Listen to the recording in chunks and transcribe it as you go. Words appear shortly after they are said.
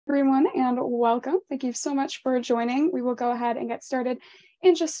everyone, and welcome. Thank you so much for joining. We will go ahead and get started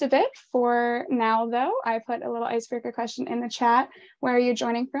in just a bit. For now, though, I put a little icebreaker question in the chat. Where are you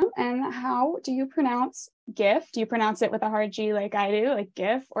joining from, and how do you pronounce GIF? Do you pronounce it with a hard G like I do, like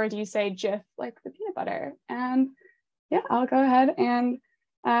GIF, or do you say GIF like the peanut butter? And yeah, I'll go ahead and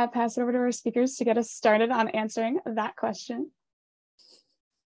pass it over to our speakers to get us started on answering that question.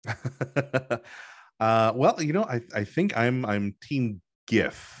 Well, I think I'm team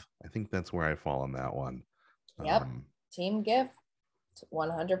GIF. I think that's where I fall on that one. Yep, team GIF,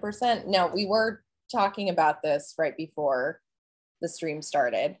 100%. Now, we were talking about this right before the stream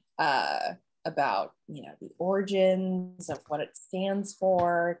started, about the origins of what it stands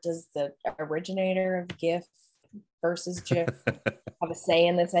for. Does the originator of GIF versus GIF have a say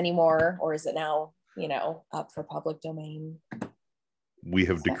in this anymore, or is it now up for public domain? We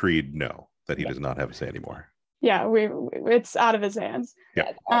have decreed no, that he does not have a say anymore. Yeah, it's out of his hands.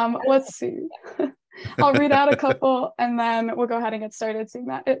 Yeah. Let's see. I'll read out a couple and then we'll go ahead and get started, seeing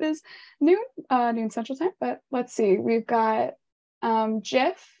that it is noon Central Time. But let's see, we've got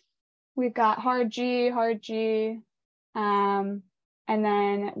GIF, we've got hard G, and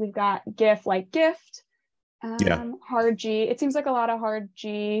then we've got GIF like gift, hard G. It seems like a lot of hard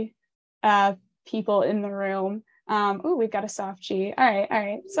G people in the room. We've got a soft G. All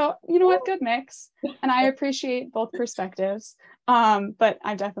right. So you know what? Good mix. And I appreciate both perspectives. But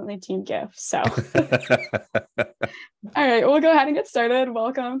I'm definitely team GIF. So all right, we'll go ahead and get started.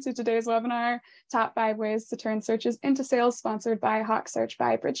 Welcome to today's webinar, Top 5 Ways to Turn Searches into Sales, sponsored by HawkSearch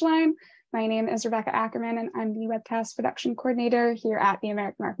by Bridgeline. My name is Rebecca Ackerman, and I'm the webcast production coordinator here at the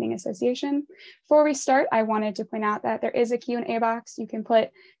American Marketing Association. Before we start, I wanted to point out that there is a Q&A box you can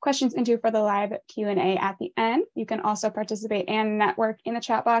put questions into for the live Q&A at the end. You can also participate and network in the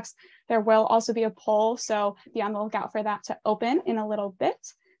chat box. There will also be a poll, so be on the lookout for that to open in a little bit.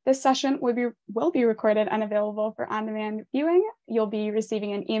 This session will be recorded and available for on-demand viewing. You'll be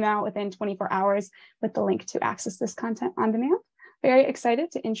receiving an email within 24 hours with the link to access this content on demand. Very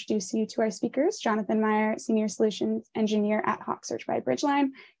excited to introduce you to our speakers, Jonathan Meyer, Senior Solutions Engineer at HawkSearch by Bridgeline,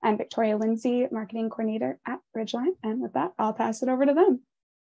 and Victoria Lindsay, Marketing Coordinator at Bridgeline. And with that, I'll pass it over to them.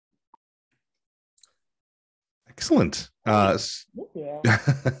 Excellent. Hi.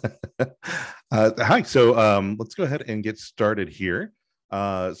 So let's go ahead and get started here.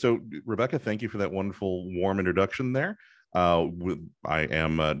 So Rebecca, thank you for that wonderful, warm introduction there. I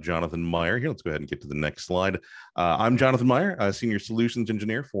am Jonathan Meyer here. Let's go ahead and get to the next slide. I'm Jonathan Meyer, Senior Solutions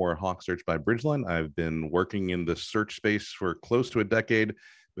Engineer for HawkSearch by Bridgeline. I've been working in the search space for close to a decade.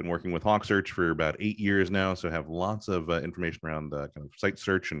 Been working with HawkSearch for about 8 years now, so have lots of information around the kind of site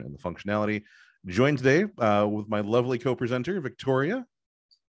search and the functionality. Joined today with my lovely co-presenter, Victoria.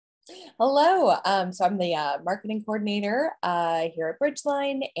 Hello. So I'm the marketing coordinator here at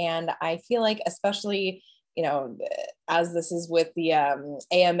Bridgeline, and I feel like, especially as this is with the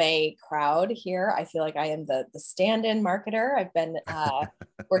AMA crowd here, I feel like I am the stand-in marketer. I've been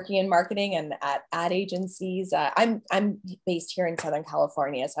working in marketing and at ad agencies. I'm based here in Southern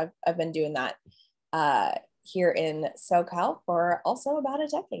California, so I've been doing that here in SoCal for also about a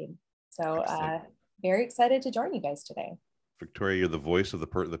decade. So very excited to join you guys today. Victoria, you're the voice of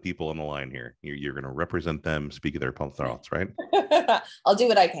the people on the line here. You're going to represent them, speak of their thoughts, right? I'll do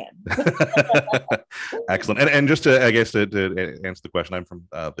what I can. Excellent. And just to answer the question, I'm from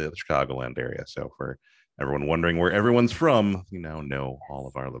the Chicagoland area. So for everyone wondering where everyone's from, you now know all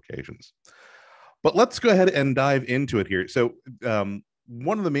of our locations. But let's go ahead and dive into it here. So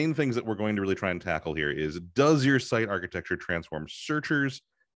one of the main things that we're going to really try and tackle here is, does your site architecture transform searchers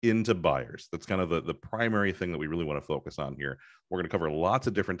into buyers? That's kind of the primary thing that we really want to focus on here. We're going to cover lots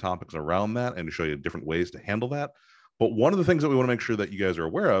of different topics around that and to show you different ways to handle that. But one of the things that we want to make sure that you guys are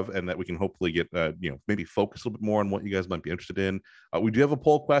aware of, and that we can hopefully get, maybe focus a little bit more on what you guys might be interested in. We do have a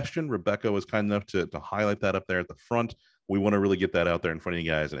poll question. Rebecca was kind enough to highlight that up there at the front. We want to really get that out there in front of you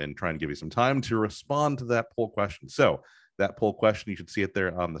guys and try and give you some time to respond to that poll question. So that poll question, you should see it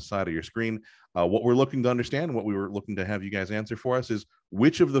there on the side of your screen. What we're looking to understand, what we were looking to have you guys answer for us, is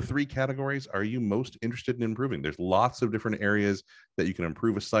which of the 3 categories are you most interested in improving? There's lots of different areas that you can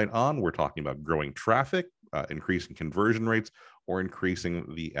improve a site on. We're talking about growing traffic, increasing conversion rates, or increasing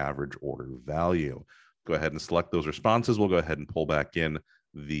the average order value. Go ahead and select those responses. We'll go ahead and pull back in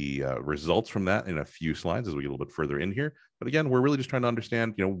the results from that in a few slides as we get a little bit further in here. But again, we're really just trying to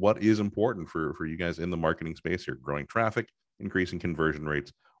understand, what is important for you guys in the marketing space here: growing traffic, increasing conversion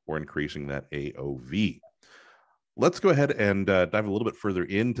rates, or increasing that AOV. Let's go ahead and dive a little bit further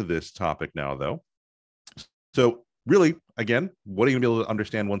into this topic now, though. So really, again, what are you going to be able to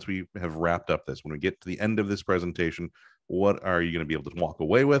understand once we have wrapped up this? When we get to the end of this presentation, What are you going to be able to walk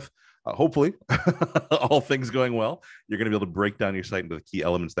away with? Hopefully, all things going well, you're going to be able to break down your site into the key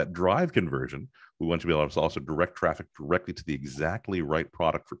elements that drive conversion. We want you to be able to also direct traffic directly to the exactly right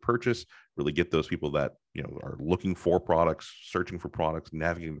product for purchase, really get those people that are looking for products, searching for products,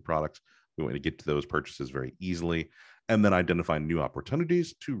 navigating the products. We want to get to those purchases very easily, and then identify new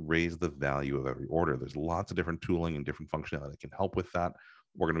opportunities to raise the value of every order. There's lots of different tooling and different functionality that can help with that.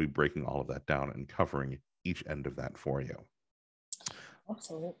 We're going to be breaking all of that down and covering each end of that for you.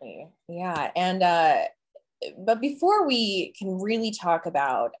 Absolutely. Yeah. And, but before we can really talk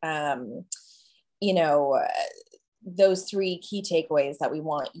about, those three key takeaways that we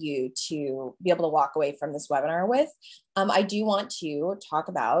want you to be able to walk away from this webinar with, I do want to talk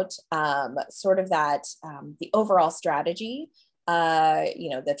about sort of that, the overall strategy,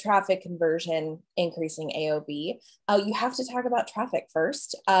 the traffic conversion, increasing AOV. You have to talk about traffic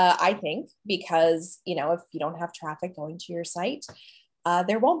first, I think, because, if you don't have traffic going to your site,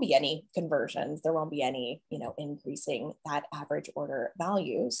 there won't be any conversions. There won't be any, increasing that average order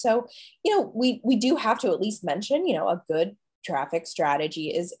value. So, we do have to at least mention, a good traffic strategy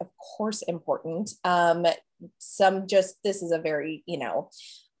is of course important. This is a very,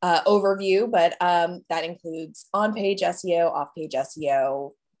 overview, but that includes on-page SEO, off-page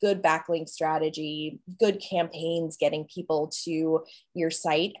SEO, good backlink strategy, good campaigns, getting people to your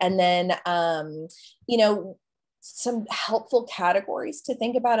site. And then, some helpful categories to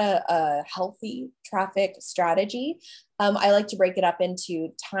think about a healthy traffic strategy. I like to break it up into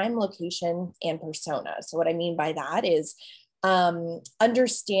time, location, and persona. So what I mean by that is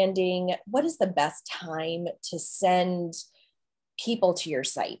understanding what is the best time to send people to your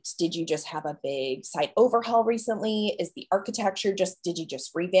site. Did you just have a big site overhaul recently? Is the architecture did you just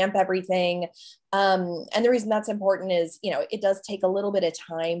revamp everything? And the reason that's important is, it does take a little bit of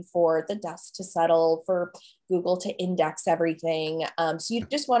time for the dust to settle, for Google to index everything. So you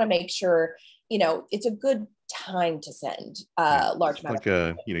just want to make sure, it's a good time to send large amount of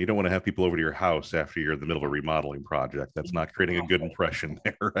people. You don't want to have people over to your house after you're in the middle of a remodeling project. That's not creating a good impression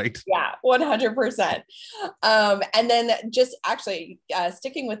there, right? Yeah, 100%. And then just actually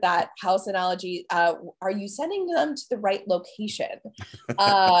sticking with that house analogy, are you sending them to the right location?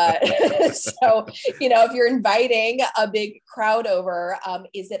 So, if you're inviting a big crowd over,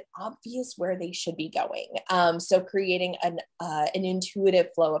 is it obvious where they should be going? So creating an intuitive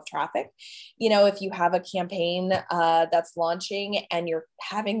flow of traffic. If you have a campaign that's launching and you're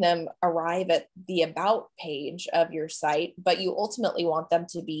having them arrive at the about page of your site, but you ultimately want them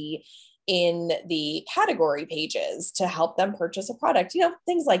to be in the category pages to help them purchase a product,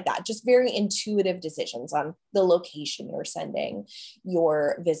 things like that. Just very intuitive decisions on the location you're sending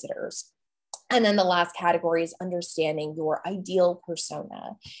your visitors. And then the last category is understanding your ideal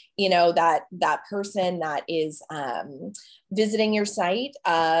persona, that person that is visiting your site,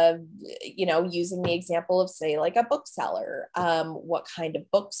 using the example of, say, like a bookseller. What kind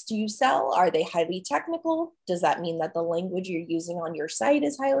of books do you sell? Are they highly technical? Does that mean that the language you're using on your site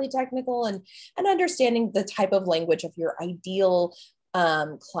is highly technical? And understanding the type of language of your ideal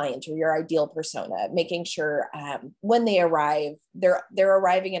client or your ideal persona, making sure when they arrive, they're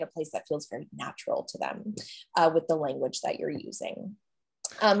arriving in a place that feels very natural to them with the language that you're using.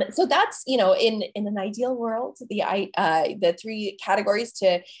 So that's, in an ideal world, the three categories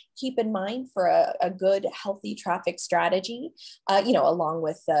to keep in mind for a good, healthy traffic strategy, along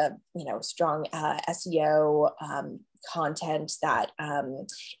with the, strong SEO content that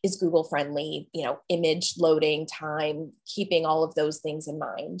is Google friendly, image loading time, keeping all of those things in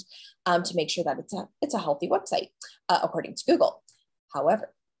mind to make sure that it's a healthy website, according to Google.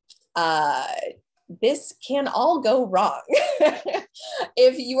 However, this can all go wrong.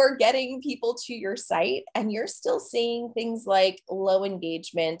 If you are getting people to your site and you're still seeing things like low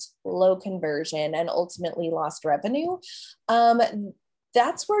engagement, low conversion, and ultimately lost revenue,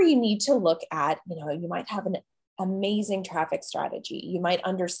 that's where you need to look at, you might have an amazing traffic strategy. You might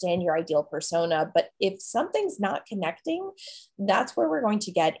understand your ideal persona, but if something's not connecting, that's where we're going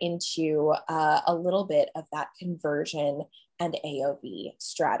to get into a little bit of that conversion and AOV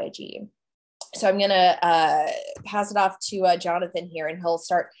strategy. So I'm going to pass it off to Jonathan here, and he'll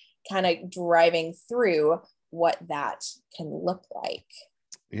start kind of driving through what that can look like.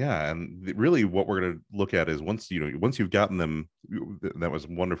 Yeah, and really what we're going to look at is once you've gotten them, that was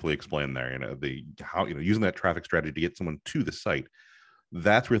wonderfully explained there, using that traffic strategy to get someone to the site.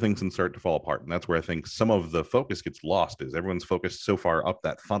 That's where things can start to fall apart. And that's where I think some of the focus gets lost, is everyone's focused so far up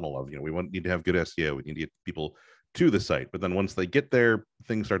that funnel of, we need to have good SEO, we need to get people to the site. But then once they get there,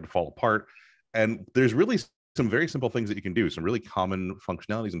 things start to fall apart. And there's really some very simple things that you can do, some really common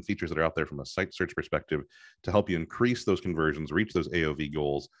functionalities and features that are out there from a site search perspective to help you increase those conversions, reach those AOV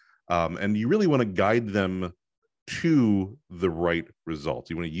goals. And you really want to guide them to the right results.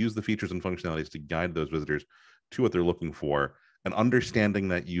 You want to use the features and functionalities to guide those visitors to what they're looking for, and understanding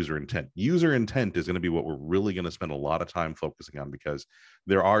that user intent. User intent is going to be what we're really going to spend a lot of time focusing on, because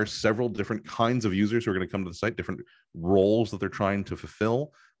there are several different kinds of users who are going to come to the site, different roles that they're trying to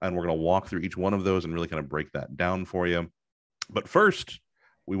fulfill. And we're going to walk through each one of those and really kind of break that down for you. But first,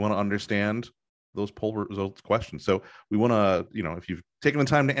 we want to understand those poll results questions. So we want to, if you've taken the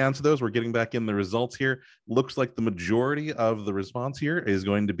time to answer those, we're getting back in the results here. Looks like the majority of the response here is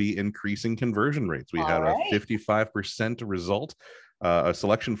going to be increasing conversion rates. We had a 55% result, a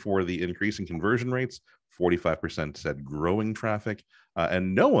selection for the increasing conversion rates. 45% said growing traffic,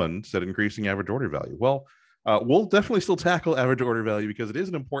 and no one said increasing average order value. Well, we'll definitely still tackle average order value because it is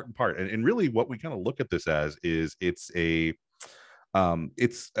an important part. And really what we kind of look at this as is it's a kind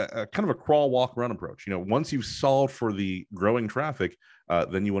of a crawl, walk, run approach. Once you've solved for the growing traffic,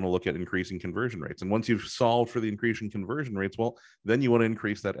 then you want to look at increasing conversion rates. And once you've solved for the increasing conversion rates, well, then you want to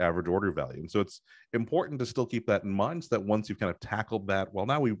increase that average order value. And so it's important to still keep that in mind, so that once you've kind of tackled that, well,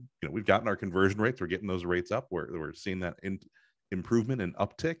 now we've gotten our conversion rates, we're getting those rates up, we're seeing that improvement and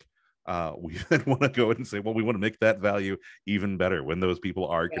uptick. We then want to go ahead and say, well, we want to make that value even better. When those people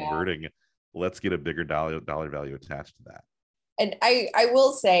are converting, let's get a bigger dollar value attached to that. And I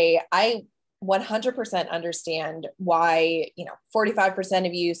will say, I 100% understand why, 45%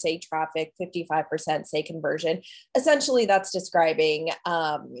 of you say traffic, 55% say conversion. Essentially, that's describing,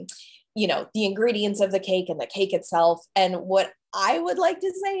 the ingredients of the cake and the cake itself. And what I would like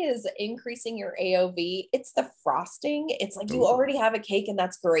to say is increasing your AOV. It's the frosting. It's like you already have a cake and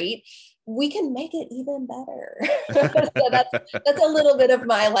that's great. We can make it even better. So that's a little bit of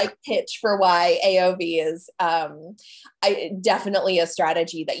my pitch for why AOV is definitely a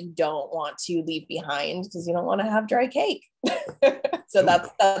strategy that you don't want to leave behind, because you don't want to have dry cake. So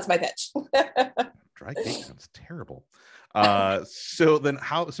that's my pitch. Dry cake sounds terrible. So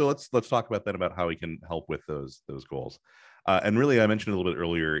let's talk about that, about how we can help with those goals. And really, I mentioned a little bit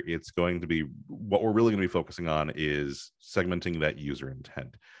earlier, it's going to be, what we're really going to be focusing on is segmenting that user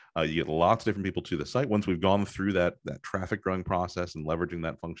intent. You get lots of different people to the site. Once we've gone through that traffic growing process and leveraging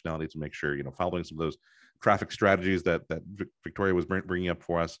that functionality to make sure, following some of those traffic strategies that Victoria was bringing up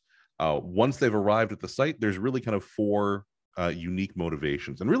for us, once they've arrived at the site, there's really kind of 4 unique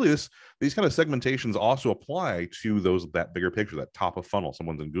motivations. And really these kind of segmentations also apply to that bigger picture, that top of funnel.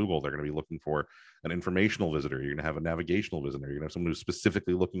 Someone's in Google, they're going to be looking for an informational visitor. You're going to have a navigational visitor. You're going to have someone who's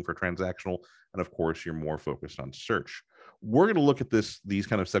specifically looking for transactional. And of course, you're more focused on search. We're going to look at these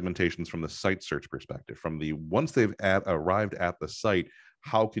kind of segmentations from the site search perspective, from the once they've arrived at the site,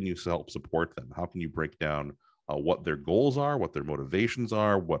 how can you help support them? How can you break down what their goals are, what their motivations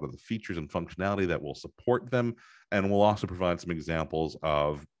are, what are the features and functionality that will support them. And we'll also provide some examples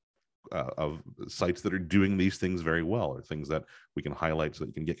of sites that are doing these things very well, or things that we can highlight so that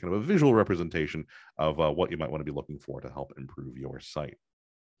you can get kind of a visual representation of what you might want to be looking for to help improve your site.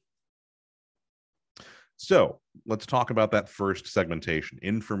 So let's talk about that first segmentation,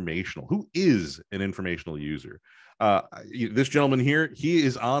 informational. Who is an informational user? This gentleman here, he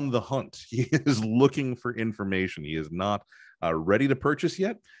is on the hunt. He is looking for information. He is not ready to purchase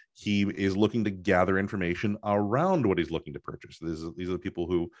yet. He is looking to gather information around what he's looking to purchase. These are the people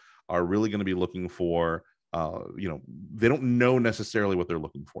who are really going to be looking for, they don't know necessarily what they're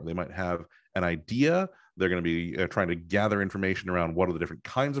looking for. They might have an idea. They're going to be trying to gather information around what are the different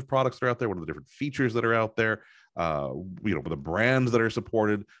kinds of products that are out there, what are the different features that are out there, the brands that are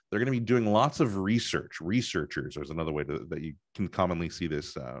supported. They're going to be doing lots of research. Researchers, there's another way that you can commonly see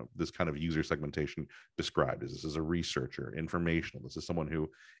this kind of user segmentation described. This is a researcher, informational. This is someone who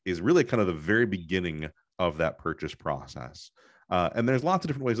is really kind of the very beginning of that purchase process. And there's lots of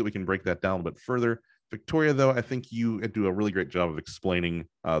different ways that we can break that down a bit further. Victoria, though, I think you do a really great job of explaining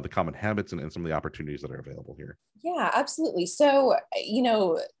the common habits and some of the opportunities that are available here. Yeah, absolutely. So,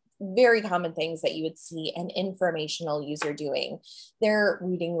 very common things that you would see an informational user doing. They're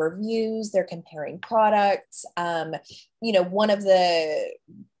reading reviews, they're comparing products. One of the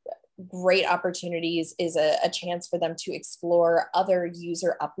great opportunities is a chance for them to explore other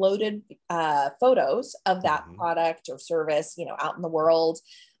user uploaded photos of that product or service, out in the world.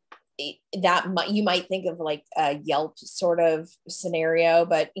 You might think of like a Yelp sort of scenario,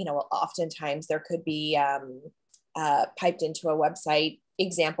 but oftentimes there could be piped into a website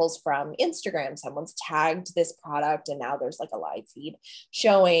examples from Instagram. Someone's tagged this product and now there's like a live feed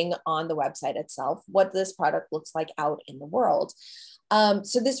showing on the website itself what this product looks like out in the world.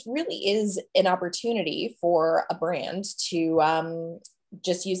 So this really is an opportunity for a brand to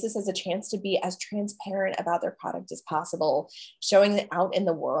just use this as a chance to be as transparent about their product as possible. Showing it out in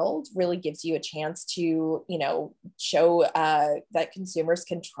the world really gives you a chance to, show that consumers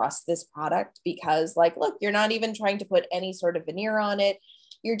can trust this product, because like, look, you're not even trying to put any sort of veneer on it.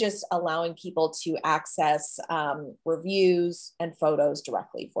 You're just allowing people to access reviews and photos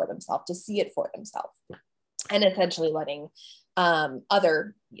directly for themselves, to see it for themselves, and essentially letting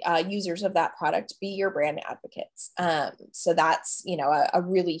other users of that product be your brand advocates. So that's, a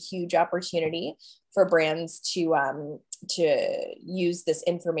really huge opportunity for brands to use this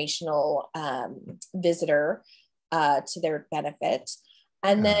informational visitor to their benefit.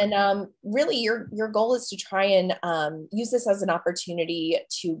 And then really your goal is to try and use this as an opportunity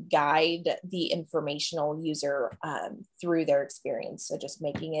to guide the informational user through their experience. So just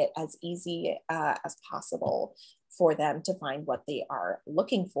making it as easy as possible for them to find what they are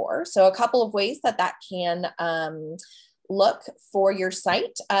looking for. So a couple of ways that can look for your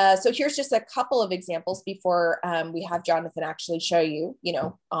site. So here's just a couple of examples before we have Jonathan actually show you,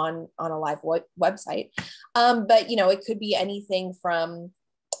 on a live website. But, it could be anything from,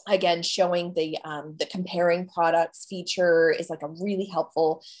 again, showing the comparing products feature is like a really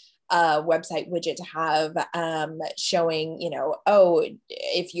helpful website widget to have, showing,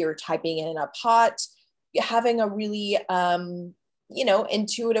 if you're typing in a pot, having a really,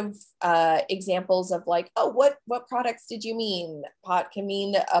 intuitive examples of like, oh, what products did you mean? Pot can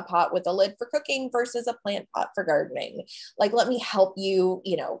mean a pot with a lid for cooking versus a plant pot for gardening. Like, let me help you,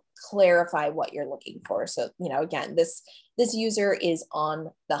 clarify what you're looking for. So, again, this user is on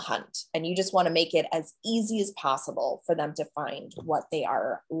the hunt, and you just want to make it as easy as possible for them to find what they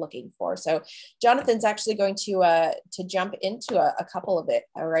are looking for. So Jonathan's actually going to jump into a couple of it,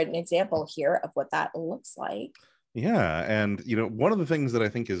 or an example here of what that looks like. Yeah. And, one of the things that I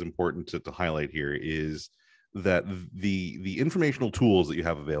think is important to highlight here is that the informational tools that you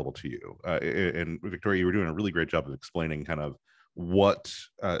have available to you, and Victoria, you were doing a really great job of explaining kind of what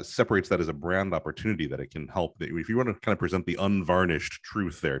separates that as a brand opportunity, that it can help. If you want to kind of present the unvarnished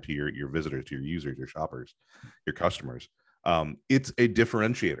truth there to your visitors, to your users, your shoppers, your customers, it's a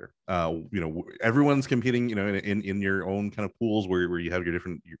differentiator. Everyone's competing, in your own kind of pools where you have your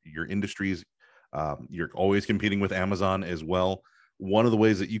different your industries. You're always competing with Amazon as well. One of the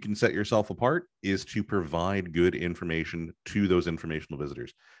ways that you can set yourself apart is to provide good information to those informational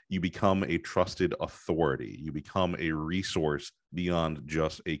visitors. You become a trusted authority. You become a resource beyond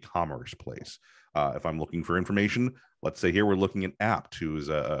just a commerce place. If I'm looking for information, let's say here we're looking at Apt, who's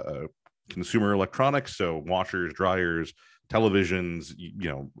a consumer electronics, so washers, dryers, televisions,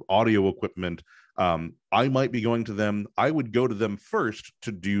 audio equipment. I might be going to them. I would go to them first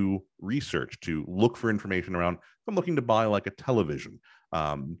to do research, to look for information around. If I'm looking to buy like a television,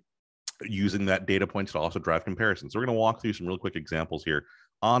 using that data points to also drive comparisons. So we're going to walk through some real quick examples here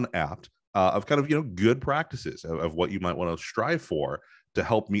on Apt of kind of, good practices of what you might want to strive for to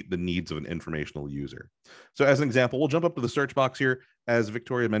help meet the needs of an informational user. So as an example, we'll jump up to the search box here. As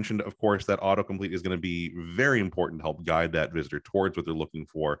Victoria mentioned, of course, that autocomplete is going to be very important to help guide that visitor towards what they're looking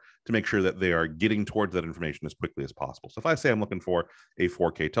for, to make sure that they are getting towards that information as quickly as possible. So if I say I'm looking for a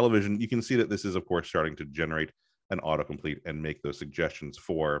 4K television, you can see that this is, of course, starting to generate an autocomplete and make those suggestions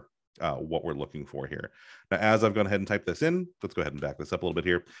for what we're looking for here. Now, as I've gone ahead and typed this in, let's go ahead and back this up a little bit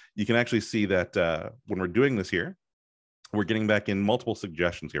here. You can actually see that when we're doing this here, we're getting back in multiple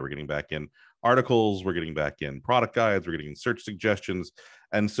suggestions here. We're getting back in articles, we're getting back in product guides, we're getting in search suggestions.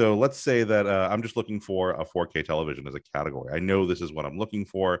 And so let's say that I'm just looking for a 4K television as a category. I know this is what I'm looking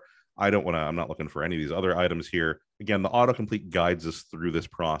for. I'm not looking for any of these other items here. Again, the autocomplete guides us through this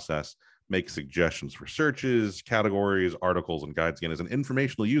process, make suggestions for searches, categories, articles, and guides. Again, as an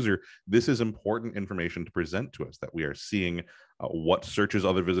informational user, this is important information to present to us, that we are seeing what searches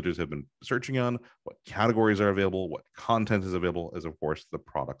other visitors have been searching on, what categories are available, what content is available, as of course the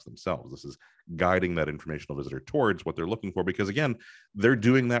products themselves. This is guiding that informational visitor towards what they're looking for, because again, they're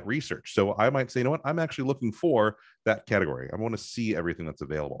doing that research. So I might say, you know what, I'm actually looking for that category. I want to see everything that's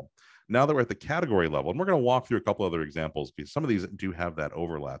available. Now that we're at the category level, and we're going to walk through a couple other examples, because some of these do have that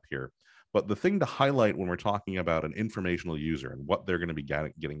overlap here. But the thing to highlight when we're talking about an informational user and what they're going to be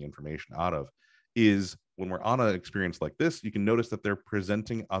getting information out of is, when we're on an experience like this, you can notice that they're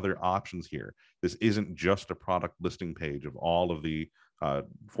presenting other options here. This isn't just a product listing page of all of the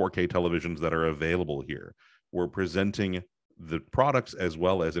 4K televisions that are available here. We're presenting the products as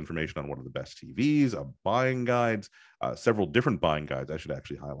well as information on what are the best TVs, buying guides, several different buying guides I should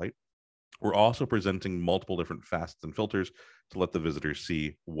actually highlight. We're also presenting multiple different facets and filters to let the visitors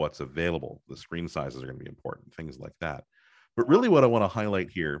see what's available. The screen sizes are going to be important, things like that. But really what I want to highlight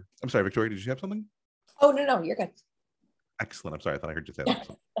here, I'm sorry, Victoria, did you have something? Oh, no, you're good. Excellent. I'm sorry. I thought I heard you say that.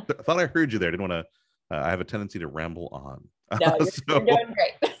 I thought I heard you there. I didn't want to, I have a tendency to ramble on. No, you're doing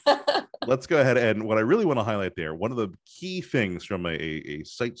great. Let's go ahead. And what I really want to highlight there, one of the key things from a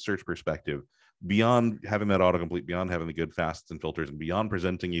site search perspective, beyond having that autocomplete, beyond having the good facets and filters, and beyond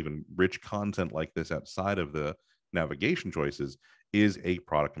presenting even rich content like this outside of the navigation choices, is a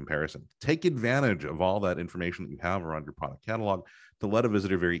product comparison. Take advantage of all that information that you have around your product catalog to let a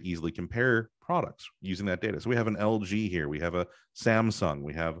visitor very easily compare products using that data. So we have an LG here, we have a Samsung,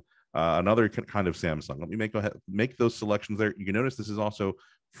 we have another kind of Samsung. Let me make those selections there. You can notice this is also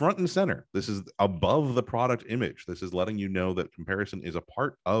front and center. This is above the product image. This is letting you know that comparison is a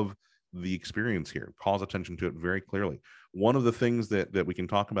part of the experience here. Calls attention to it very clearly. One of the things that we can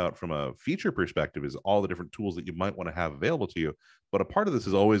talk about from a feature perspective is all the different tools that you might want to have available to you. But a part of this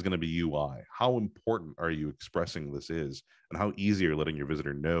is always going to be UI. How important are you expressing this is, and how easy are you letting your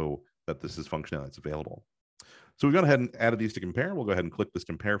visitor know that this is functionality that's available? So we've gone ahead and added these to compare. We'll go ahead and click this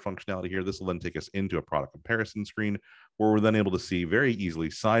compare functionality here. This will then take us into a product comparison screen where we're then able to see very easily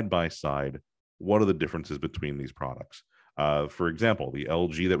side by side what are the differences between these products. For example, the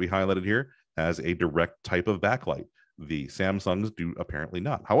LG that we highlighted here has a direct type of backlight. The Samsungs do apparently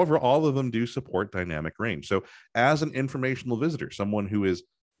not. However, all of them do support dynamic range. So as an informational visitor, someone who is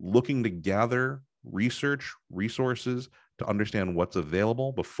looking to gather research, resources to understand what's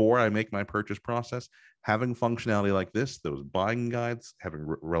available before I make my purchase process, having functionality like this, those buying guides, having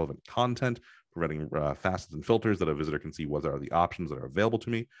relevant content, providing facets and filters that a visitor can see what are the options that are available to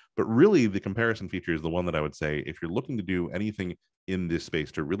me. But really, the comparison feature is the one that I would say, if you're looking to do anything in this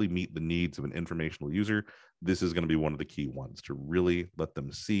space to really meet the needs of an informational user, this is going to be one of the key ones to really let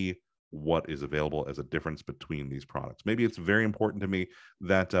them see what is available as a difference between these products. Maybe it's very important to me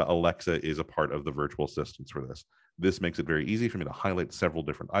that Alexa is a part of the virtual assistants for this. This makes it very easy for me to highlight several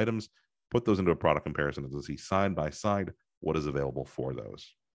different items, put those into a product comparison, and to see side by side what is available for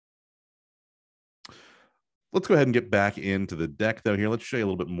those. Let's go ahead and get back into the deck though here. Let's show you a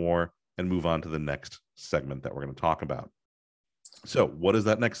little bit more and move on to the next segment that we're going to talk about. So what is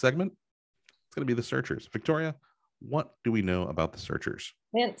that next segment? It's going to be the searchers. Victoria, what do we know about the searchers?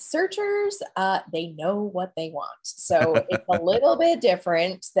 Man, searchers, they know what they want. So it's a little bit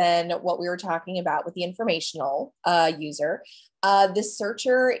different than what we were talking about with the informational user. The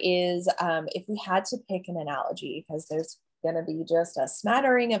searcher is, if we had to pick an analogy, because there's going to be just a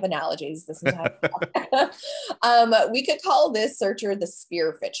smattering of analogies this entire we could call this searcher the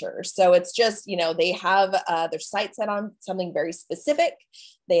spear fisher. So it's just, they have their sight set on something very specific.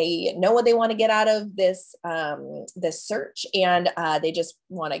 They know what they want to get out of this this search, and they just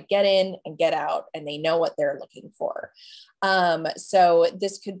want to get in and get out, and they know what they're looking for. So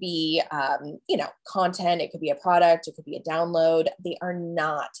this could be, content, it could be a product, it could be a download. They are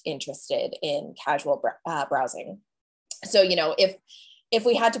not interested in casual browsing. So, if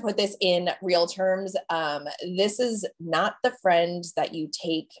we had to put this in real terms, this is not the friend that you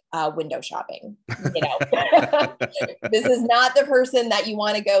take window shopping. This is not the person that you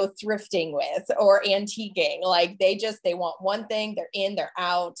want to go thrifting with or antiquing. Like they want one thing, they're in, they're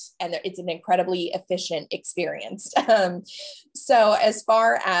out, and it's an incredibly efficient experience. So as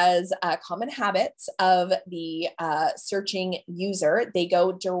far as common habits of the searching user, they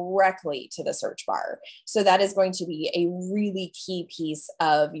go directly to the search bar. So that is going to be a really key piece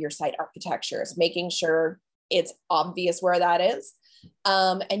of your site architecture, is making sure it's obvious where that is.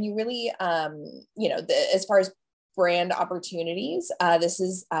 And you really, as far as brand opportunities, this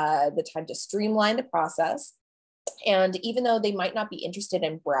is the time to streamline the process. And even though they might not be interested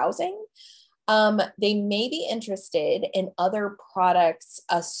in browsing, they may be interested in other products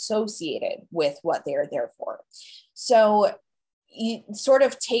associated with what they're there for. So you sort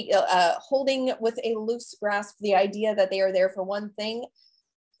of take holding with a loose grasp the idea that they are there for one thing.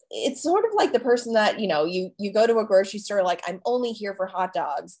 It's sort of like the person that, you go to a grocery store, like, I'm only here for hot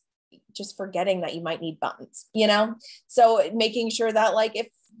dogs, just forgetting that you might need buns, So making sure that, like, if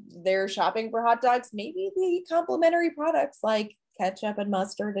they're shopping for hot dogs, maybe the complementary products like ketchup and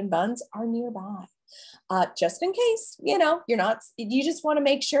mustard and buns are nearby, just in case, you just want to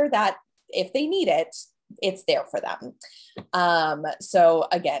make sure that if they need it, it's there for them. So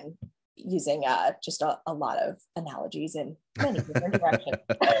again, using just a lot of analogies in many different directions.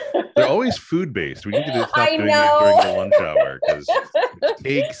 They're always food-based. We need to stop doing it during the lunch hour, because it's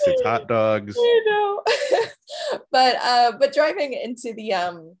cakes, it's hot dogs. I know. but driving into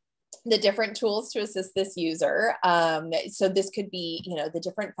the different tools to assist this user. So this could be, the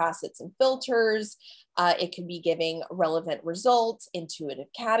different facets and filters. It could be giving relevant results, intuitive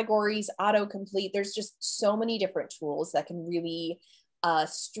categories, autocomplete. There's just so many different tools that can really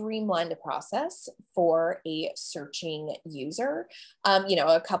streamline the process for a searching user.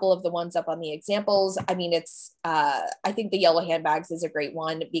 A couple of the ones up on the examples. I mean, I think the yellow handbags is a great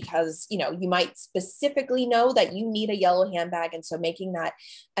one because, you might specifically know that you need a yellow handbag. And so making that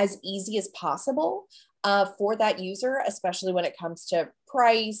as easy as possible for that user, especially when it comes to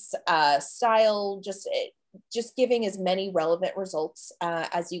price, style, just giving as many relevant results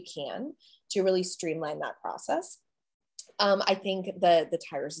as you can to really streamline that process. I think the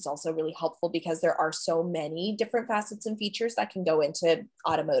tires is also really helpful because there are so many different facets and features that can go into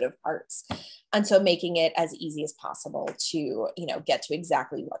automotive parts. And so making it as easy as possible to, get to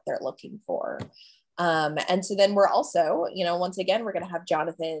exactly what they're looking for. And so then we're also, once again, we're going to have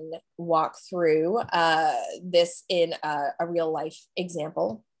Jonathan walk through this in a real life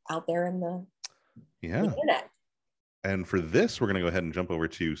example out there in the internet. And for this, we're going to go ahead and jump over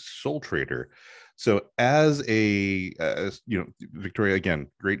to SoulTrader. So as Victoria, again,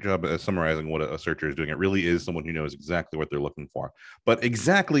 great job at summarizing what a searcher is doing. It really is someone who knows exactly what they're looking for. But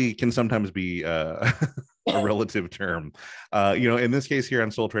exactly can sometimes be a relative term. In this case here on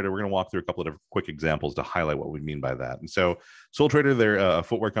SoulTrader, we're going to walk through a couple of different quick examples to highlight what we mean by that. And so SoulTrader, they're a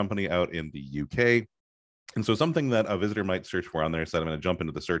footwear company out in the UK. And so something that a visitor might search for on their site, I'm going to jump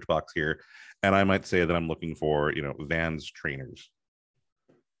into the search box here, and I might say that I'm looking for, Vans trainers.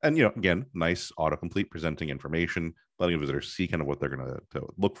 And, again, nice autocomplete presenting information, letting a visitor see kind of what they're going to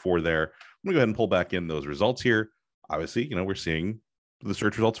look for there. I'm going to go ahead and pull back in those results here. Obviously, we're seeing the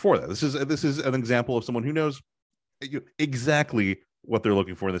search results for that. This is an example of someone who knows exactly what they're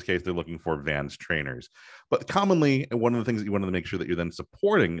looking for. In this case, they're looking for Vans trainers. But commonly, one of the things that you want to make sure that you're then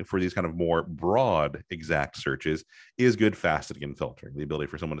supporting for these kind of more broad exact searches is good faceting and filtering. The ability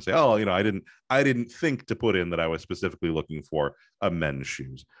for someone to say, oh, I didn't think to put in that I was specifically looking for a men's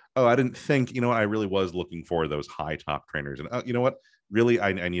shoes. Oh, I didn't think, I really was looking for those high top trainers. And you know what? Really,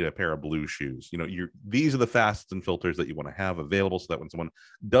 I need a pair of blue shoes. These are the facets and filters that you want to have available so that when someone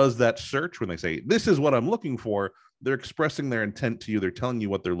does that search, when they say, this is what I'm looking for, they're expressing their intent to you. They're telling you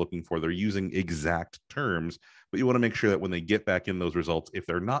what they're looking for. They're using exact terms, but you want to make sure that when they get back in those results, if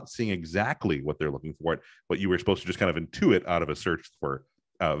they're not seeing exactly what they're looking for, what you were supposed to just kind of intuit out of a search for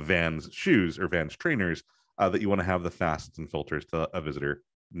Vans shoes or Vans trainers, that you want to have the facets and filters to a visitor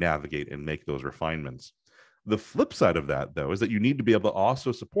navigate and make those refinements. The flip side of that, though, is that you need to be able to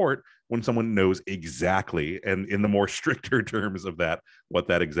also support when someone knows exactly, and in the more stricter terms of that, what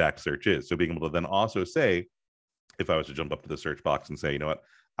that exact search is. So being able to then also say, if I was to jump up to the search box and say,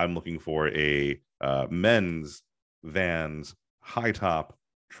 I'm looking for a men's Vans high top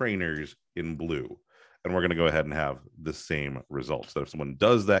trainers in blue. And we're going to go ahead and have the same results. So if someone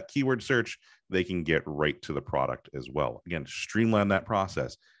does that keyword search, they can get right to the product as well. Again, streamline that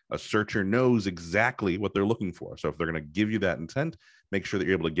process. A searcher knows exactly what they're looking for. So if they're going to give you that intent, make sure that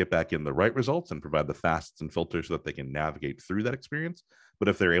you're able to get back in the right results and provide the facets and filters so that they can navigate through that experience. But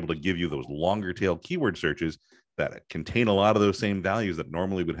if they're able to give you those longer tail keyword searches that contain a lot of those same values that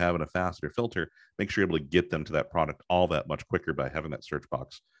normally would have in a faster filter, make sure you're able to get them to that product all that much quicker by having that search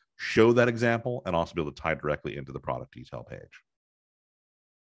box show that example and also be able to tie directly into the product detail page.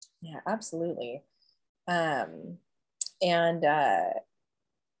 Yeah, absolutely.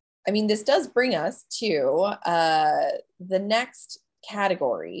 This does bring us to the next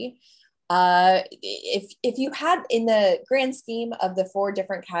category. If you had, in the grand scheme of the 4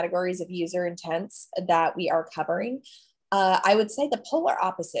 different categories of user intents that we are covering, I would say the polar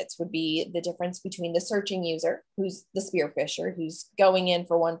opposites would be the difference between the searching user, who's the spearfisher, who's going in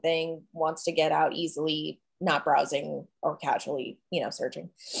for one thing, wants to get out easily, not browsing or casually, searching.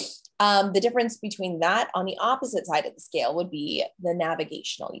 The difference between that on the opposite side of the scale would be the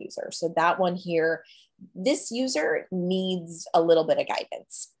navigational user. So that one here, this user needs a little bit of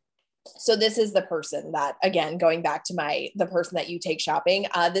guidance. So this is the person that, again, going back to the person that you take shopping,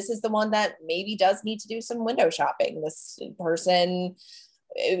 this is the one that maybe does need to do some window shopping. This person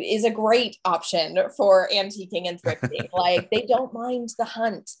is a great option for antiquing and thrifting. Like, they don't mind the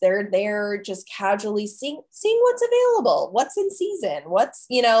hunt. They're there just casually seeing what's available, what's in season,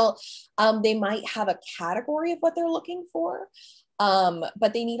 they might have a category of what they're looking for.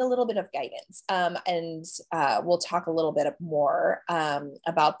 But they need a little bit of guidance. And we'll talk a little bit more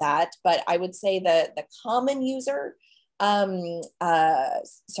about that. But I would say that the common user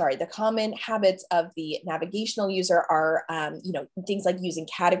the common habits of the navigational user are, things like using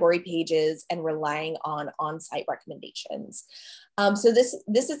category pages and relying on on-site recommendations. So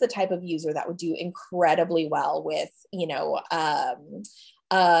this is the type of user that would do incredibly well with,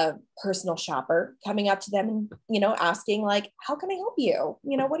 a personal shopper coming up to them and, asking like, how can I help you?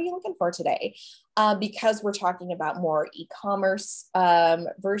 What are you looking for today? Because we're talking about more e-commerce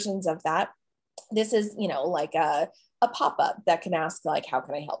versions of that. This is, like a pop-up that can ask like, how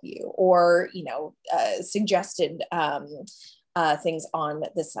can I help you? Or, suggested things on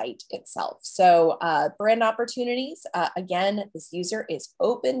the site itself. So brand opportunities, again, this user is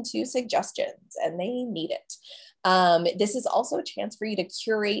open to suggestions and they need it. This is also a chance for you to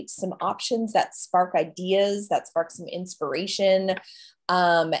curate some options that spark ideas, that spark some inspiration.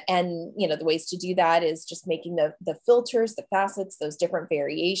 And, the ways to do that is just making the filters, the facets, those different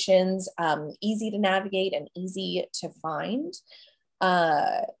variations, easy to navigate and easy to find.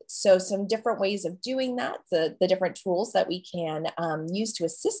 So some different ways of doing that, the different tools that we can use to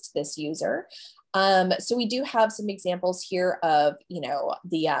assist this user. So we do have some examples here of,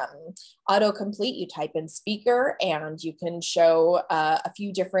 the autocomplete. You type in speaker and you can show a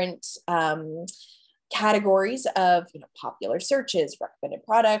few different categories of popular searches, recommended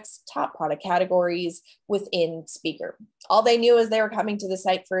products, top product categories within speaker. All they knew is they were coming to the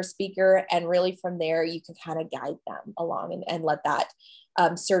site for a speaker, and really from there you can kind of guide them along and let that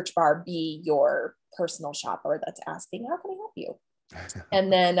search bar be your personal shopper that's asking, how can I help you?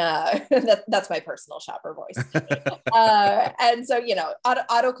 And then that's my personal shopper voice. And so,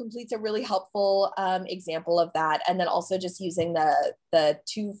 autocomplete's a really helpful example of that. And then also just using the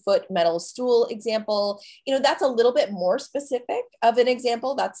 2-foot metal stool example, that's a little bit more specific of an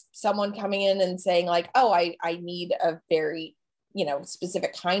example. That's someone coming in and saying like, oh, I need a very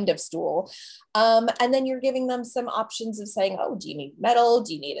specific kind of stool. And then you're giving them some options of saying, oh, do you need metal?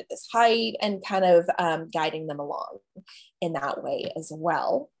 Do you need it this height? And kind of guiding them along in that way as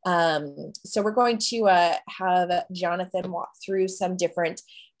well. So we're going to have Jonathan walk through some different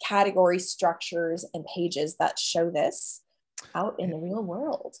category structures and pages that show this out in the real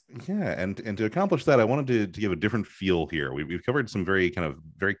world. Yeah, and to accomplish that, I wanted to give a different feel here. We've covered some very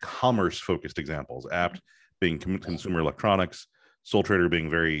commerce focused examples. Apt being consumer electronics, Sole Trader being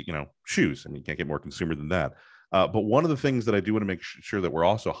very, shoes, and you can't get more consumer than that. But one of the things that I do want to make sure that we're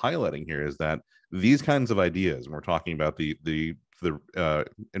also highlighting here is that these kinds of ideas, when we're talking about the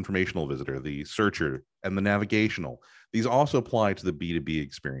informational visitor, the searcher, and the navigational, these also apply to the B2B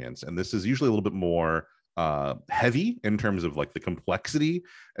experience. And this is usually a little bit more heavy in terms of like the complexity.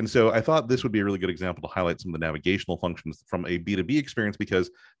 And so I thought this would be a really good example to highlight some of the navigational functions from a B2B experience,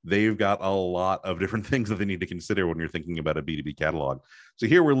 because they've got a lot of different things that they need to consider when you're thinking about a B2B catalog. So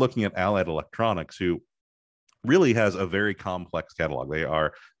here we're looking at Allied Electronics, who really has a very complex catalog. They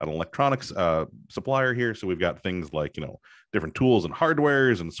are an electronics supplier here. So we've got things like, different tools and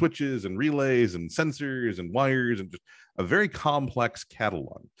hardwares and switches and relays and sensors and wires, and just a very complex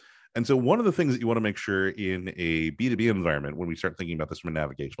catalog. And so one of the things that you want to make sure in a B2B environment when we start thinking about this from a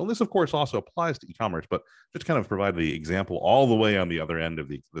navigational, this of course also applies to e-commerce, but just kind of provide the example all the way on the other end of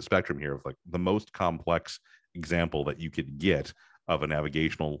the spectrum here of like the most complex example that you could get of a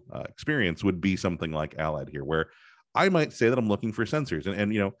navigational experience would be something like Allied here, where I might say that I'm looking for sensors.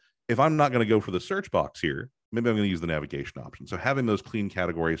 And if I'm not going to go for the search box here, maybe I'm going to use the navigation option. So having those clean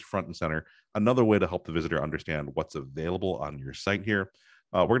categories front and center, another way to help the visitor understand what's available on your site here.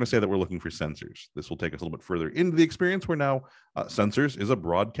 We're going to say that we're looking for sensors. This will take us a little bit further into the experience, where now sensors is a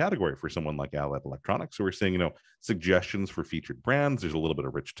broad category for someone like Allied Electronics. So we're saying, suggestions for featured brands. There's a little bit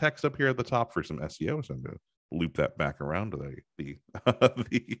of rich text up here at the top for some SEO. So I'm going to loop that back around to the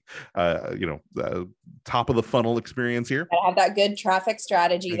top of the funnel experience here. I have that good traffic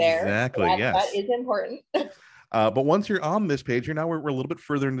strategy there. Exactly. So yes. That is important. But once you're on this page, we're a little bit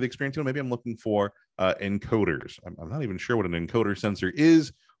further into the experience. Maybe I'm looking for encoders. I'm not even sure what an encoder sensor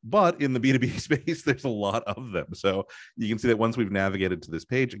is, but in the B2B space, there's a lot of them. So you can see that once we've navigated to this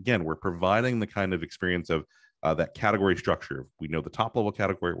page, again, we're providing the kind of experience of that category structure. We know the top level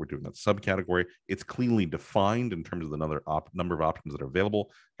category, we're doing that subcategory. It's cleanly defined in terms of the number of options that are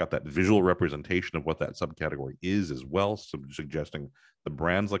available. Got that visual representation of what that subcategory is as well, so suggesting the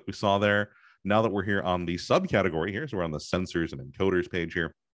brands like we saw there. Now that we're here on the subcategory here, so we're on the sensors and encoders page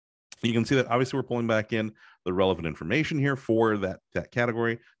here, you can see that obviously we're pulling back in the relevant information here for that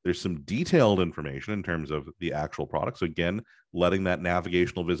category. There's some detailed information in terms of the actual product. So again, letting that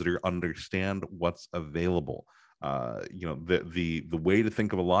navigational visitor understand what's available. The way to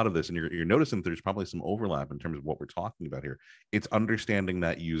think of a lot of this, and you're noticing that there's probably some overlap in terms of what we're talking about here. It's understanding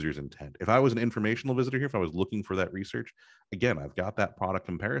that user's intent. If I was an informational visitor here, if I was looking for that research, again, I've got that product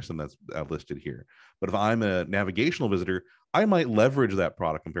comparison that's listed here. But if I'm a navigational visitor, I might leverage that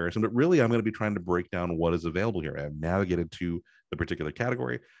product comparison, but really I'm going to be trying to break down what is available here. I've navigated to the particular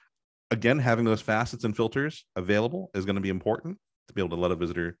category. Again, having those facets and filters available is going to be important to be able to let a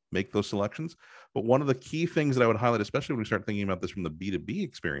visitor make those selections. But one of the key things that I would highlight, especially when we start thinking about this from the B2B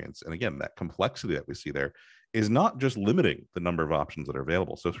experience, and again, that complexity that we see there, is not just limiting the number of options that are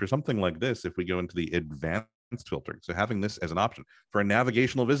available. So for something like this, if we go into the advanced filtering, so having this as an option for a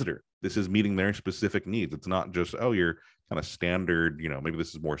navigational visitor, this is meeting their specific needs. It's not just, oh, you're kind of standard, maybe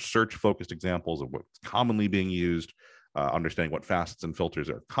this is more search focused examples of what's commonly being used, understanding what facets and filters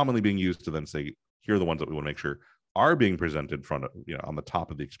are commonly being used to then say, here are the ones that we want to make sure are being presented front of, on the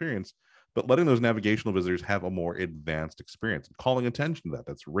top of the experience, but letting those navigational visitors have a more advanced experience, calling attention to that.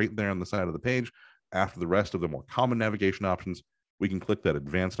 That's right there on the side of the page. After the rest of the more common navigation options, we can click that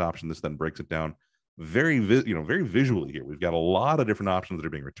advanced option. This then breaks it down very visually here. We've got a lot of different options that are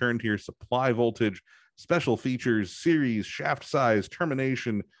being returned here: supply voltage, special features, series, shaft size,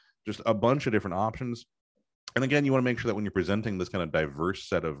 termination, just a bunch of different options. And again, you want to make sure that when you're presenting this kind of diverse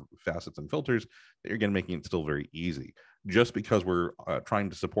set of facets and filters, that you're again making it still very easy. Just because we're trying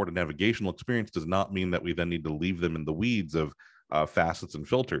to support a navigational experience does not mean that we then need to leave them in the weeds of facets and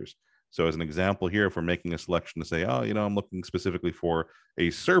filters. So as an example here, if we're making a selection to say, oh, I'm looking specifically for a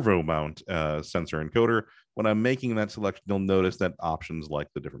servo mount sensor encoder, when I'm making that selection, you'll notice that options like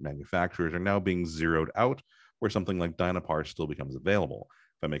the different manufacturers are now being zeroed out, where something like Dynapar still becomes available.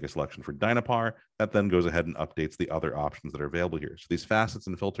 If I make a selection for Dynapar, that then goes ahead and updates the other options that are available here. So these facets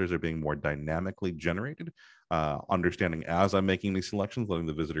and filters are being more dynamically generated, understanding as I'm making these selections, letting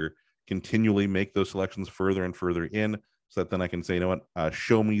the visitor continually make those selections further and further in, so that then I can say,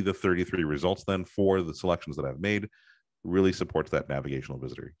 show me the 33 results then for the selections that I've made. Really supports that navigational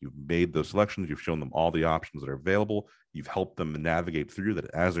visitor. You've made those selections, you've shown them all the options that are available, you've helped them navigate through that.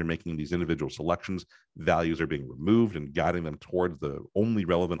 As they're making these individual selections, values are being removed and guiding them towards the only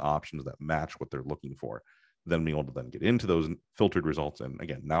relevant options that match what they're looking for. Then being able to then get into those filtered results. And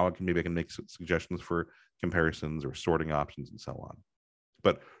again, now I can make suggestions for comparisons or sorting options and so on.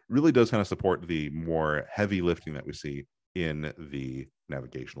 But really does kind of support the more heavy lifting that we see in the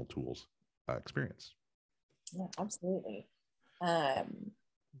navigational tools experience. Yeah, absolutely. But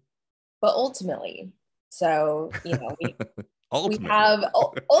ultimately, so we have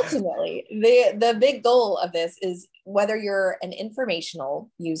ultimately the big goal of this is, whether you're an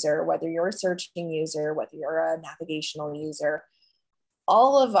informational user, whether you're a searching user, whether you're a navigational user,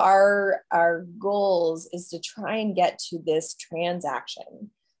 all of our goals is to try and get to this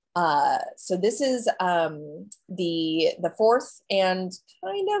transaction. So this is the fourth and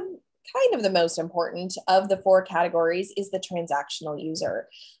kind of the most important of the four categories is the transactional user.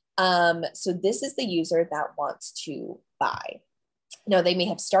 So this is the user that wants to buy. Now, they may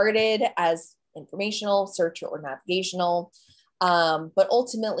have started as informational, search, or navigational, but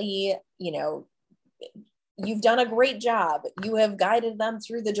ultimately, you've done a great job. You have guided them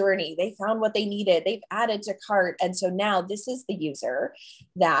through the journey. They found what they needed. They've added to cart. And so now this is the user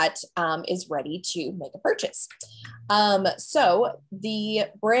that is ready to make a purchase. So the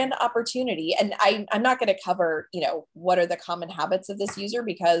brand opportunity, and I'm not going to cover, what are the common habits of this user,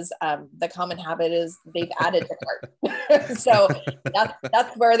 because the common habit is they've added to cart. So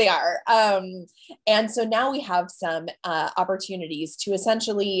that's where they are. And so now we have some opportunities to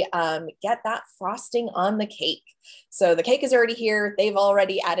essentially get that frosting on the cake. So the cake is already here. They've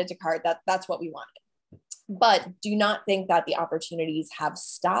already added to cart. That's what we wanted. But do not think that the opportunities have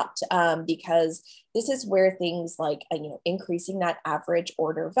stopped, because this is where things like, increasing that average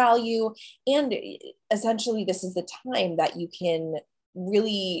order value, and essentially this is the time that you can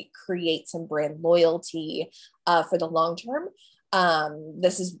really create some brand loyalty for the long term.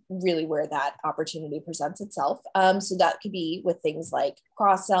 This is really where that opportunity presents itself. So that could be with things like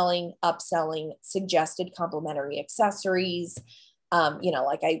cross-selling, upselling, suggested complementary accessories.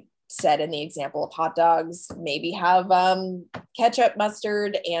 Like I said in the example of hot dogs, maybe have ketchup,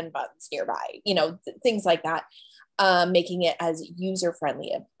 mustard, and buns nearby, things like that, making it as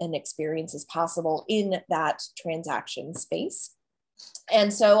user-friendly an experience as possible in that transaction space.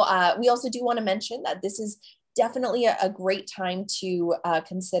 And so we also do want to mention that this is definitely a great time to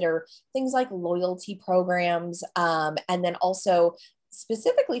consider things like loyalty programs, and then also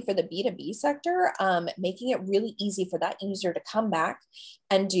specifically for the B2B sector, making it really easy for that user to come back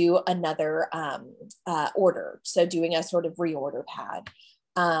and do another order. So doing a sort of reorder pad.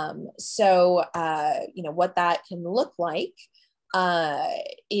 What that can look like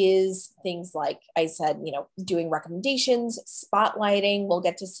is things like I said, doing recommendations, spotlighting. We'll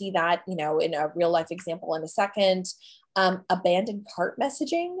get to see that, in a real life example in a second. Abandoned cart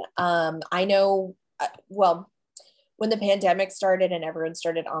messaging. I know, when the pandemic started and everyone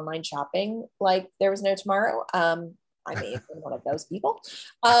started online shopping, like there was no tomorrow. I may have been one of those people.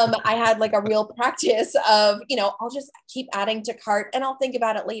 I had like a real practice of, I'll just keep adding to cart and I'll think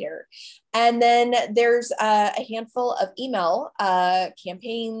about it later. And then there's a handful of email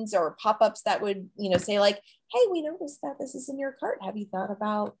campaigns or pop-ups that would, say like, hey, we noticed that this is in your cart. Have you thought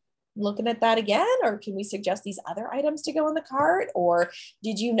about looking at that again? Or can we suggest these other items to go in the cart? Or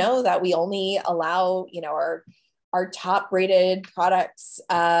did you know that we only allow, our top rated products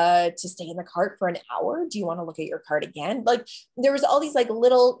to stay in the cart for an hour? Do you want to look at your cart again? Like there was all these like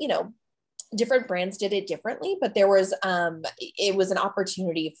little, different brands did it differently, but there was, it was an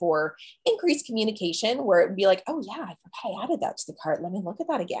opportunity for increased communication where it would be like, oh yeah, I forgot I added that to the cart. Let me look at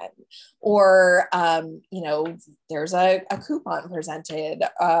that again. Or, there's a coupon presented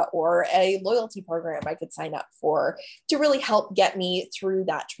or a loyalty program I could sign up for to really help get me through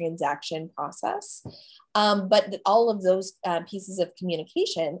that transaction process. But all of those pieces of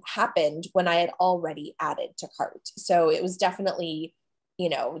communication happened when I had already added to cart. So it was definitely,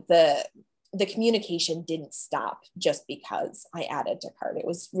 the communication didn't stop just because I added to cart. It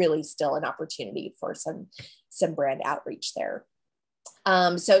was really still an opportunity for some brand outreach there.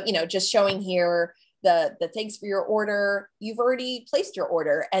 Just showing here the thanks for your order. You've already placed your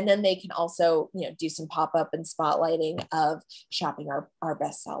order, and then they can also do some pop-up and spotlighting of shopping our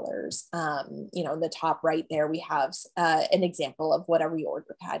best sellers. In the top right there we have an example of what a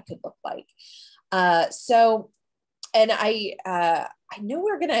reorder pad could look like. And I know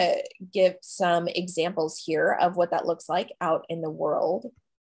we're gonna give some examples here of what that looks like out in the world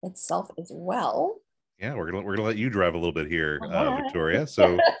itself as well. Yeah, we're gonna let you drive a little bit here, Victoria.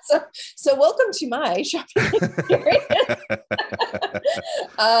 So welcome to my shopping experience.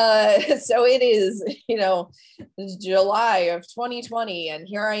 So it is, July of 2020, and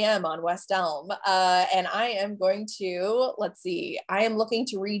here I am on West Elm, and I am going to, I am looking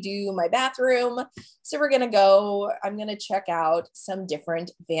to redo my bathroom. So I'm gonna check out some different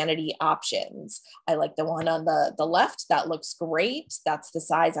vanity options. I like the one on the left. That looks great. That's the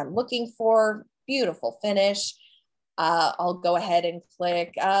size I'm looking for. Beautiful finish. I'll go ahead and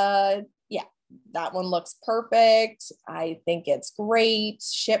click. Yeah, that one looks perfect. I think it's great.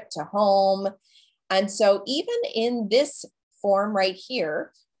 Ship to home. And so even in this form right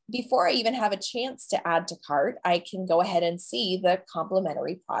here, before I even have a chance to add to cart, I can go ahead and see the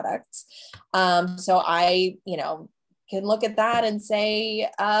complementary products. So I, can look at that and say,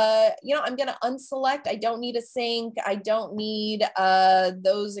 I'm going to unselect. I don't need a sink. I don't need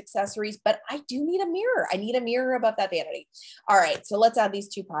those accessories, but I do need a mirror. I need a mirror above that vanity. All right, so let's add these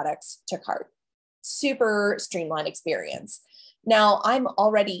two products to cart. Super streamlined experience. Now I'm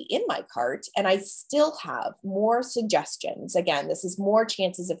already in my cart and I still have more suggestions. Again, this is more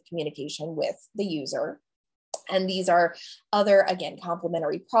chances of communication with the user. And these are other, again,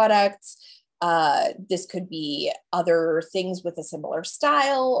 complementary products. This could be other things with a similar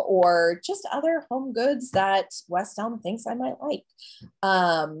style or just other home goods that West Elm thinks I might like.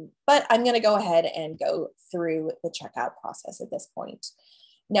 But I'm going to go ahead and go through the checkout process at this point.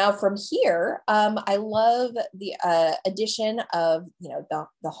 Now from here, I love the addition of,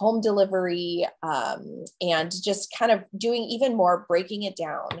 the home delivery and just kind of doing even more, breaking it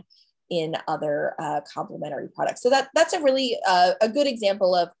down in other complementary products. So that's a really a good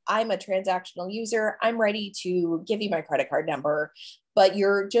example of, I'm a transactional user. I'm ready to give you my credit card number, but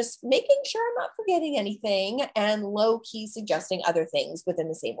you're just making sure I'm not forgetting anything and low key suggesting other things within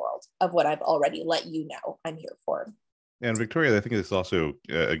the same world of what I've already let you know I'm here for. And Victoria, I think it's also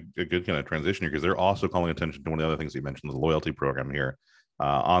a good kind of transition here because they're also calling attention to one of the other things you mentioned, the loyalty program here.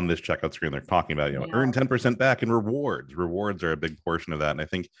 On this checkout screen, they're talking about, earn 10% back in rewards. Rewards are a big portion of that. And I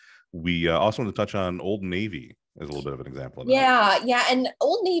think we also want to touch on Old Navy as a little bit of an example of that. Yeah. And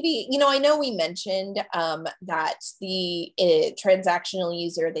Old Navy, I know we mentioned that the transactional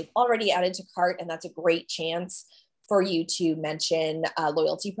user, they've already added to cart, and that's a great chance for you to mention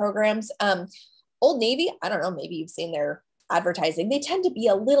loyalty programs. Old Navy, I don't know, maybe you've seen their advertising. They tend to be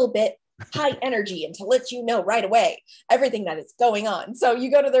a little bit high energy and to let you know right away everything that is going on. So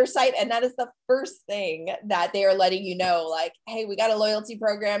you go to their site and that is the first thing that they are letting you know, like, hey, we got a loyalty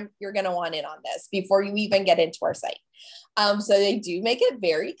program. You're going to want in on this before you even get into our site. So they do make it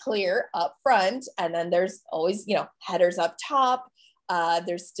very clear up front. And then there's always, headers up top.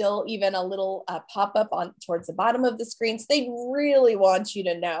 There's still even a little pop-up on towards the bottom of the screen. So they really want you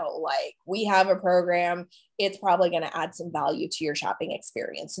to know, like, we have a program. It's probably going to add some value to your shopping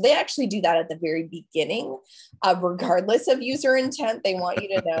experience. So they actually do that at the very beginning, regardless of user intent. They want you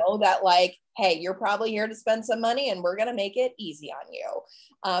to know that, like, hey, you're probably here to spend some money, and we're going to make it easy on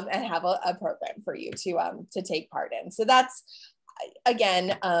you, and have a program for you to take part in. So that's,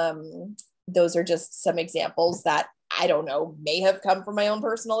 again, those are just some examples that, I don't know, may have come from my own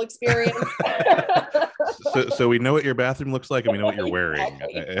personal experience. So we know what your bathroom looks like, and we know what you're wearing.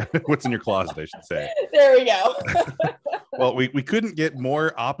 Exactly. What's in your closet, I should say. There we go. Well, we couldn't get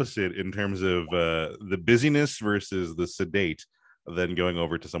more opposite in terms of the busyness versus the sedate than going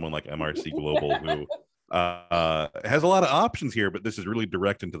over to someone like MRC Global, who has a lot of options here, but this is really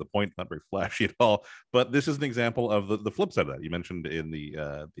direct and to the point, not very flashy at all. But this is an example of the flip side of that. You mentioned in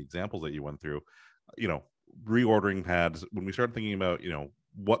the examples that you went through, reordering pads. When we start thinking about,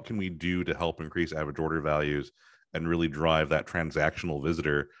 what can we do to help increase average order values and really drive that transactional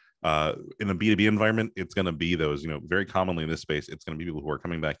visitor, in a B2B environment, it's going to be those, very commonly in this space, it's going to be people who are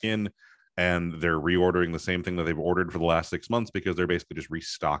coming back in and they're reordering the same thing that they've ordered for the last 6 months because they're basically just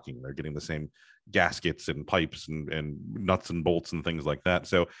restocking. They're getting the same gaskets and pipes and nuts and bolts and things like that.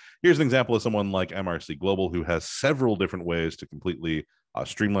 So here's an example of someone like MRC Global, who has several different ways to completely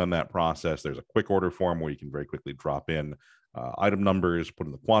streamline that process. There's a quick order form where you can very quickly drop in item numbers, put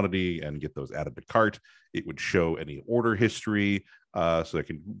in the quantity, and get those added to cart. It would show any order history, so I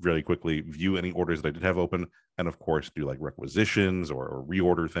can really quickly view any orders that I did have open, and of course do like requisitions or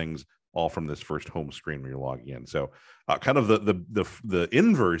reorder things, all from this first home screen when you're logging in. So kind of the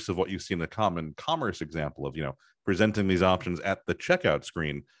inverse of what you see in a common commerce example of, presenting these options at the checkout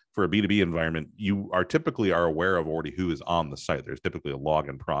screen. For a B2B environment, you typically are aware of already who is on the site. There's typically a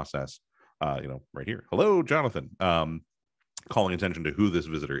login process, right here. Hello, Jonathan. Calling attention to who this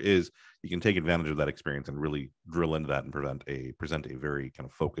visitor is. You can take advantage of that experience and really drill into that and present a very kind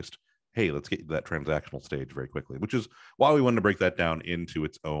of focused, hey, let's get you to that transactional stage very quickly, which is why we wanted to break that down into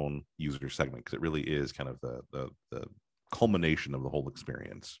its own user segment, because it really is kind of the culmination of the whole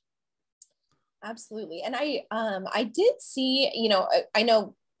experience. Absolutely. And I did see, I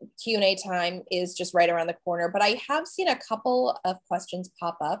know Q&A time is just right around the corner, but I have seen a couple of questions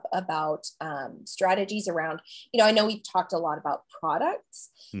pop up about strategies around, I know we've talked a lot about products,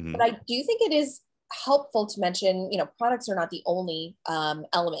 but I do think it is helpful to mention, products are not the only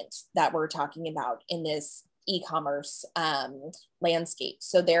element that we're talking about in this e-commerce landscape.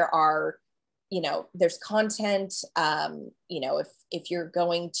 So there are, there's content, if you're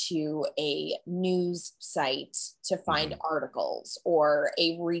going to a news site to find articles, or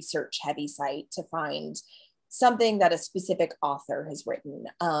a research heavy site to find something that a specific author has written.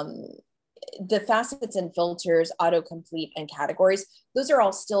 The facets and filters, autocomplete, and categories, those are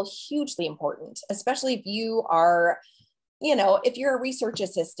all still hugely important, especially if you are, if you're a research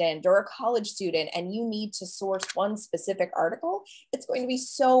assistant or a college student and you need to source one specific article, it's going to be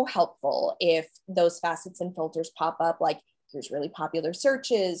so helpful if those facets and filters pop up, like here's really popular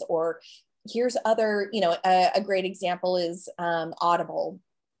searches, or here's other, a great example is Audible.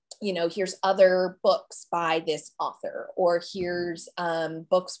 Here's other books by this author, or here's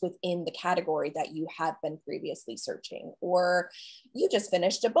books within the category that you have been previously searching, or you just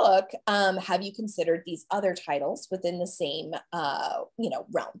finished a book. Have you considered these other titles within the same,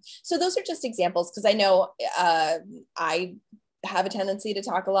 realm? So those are just examples, because I know I have a tendency to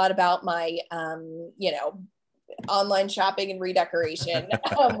talk a lot about my, online shopping and redecoration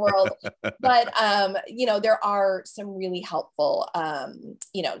world, but there are some really helpful,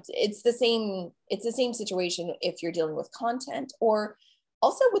 it's the same situation if you're dealing with content, or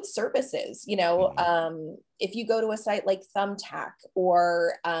also with services. If you go to a site like Thumbtack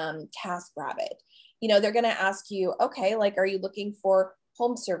or TaskRabbit, they're going to ask you, okay, like, are you looking for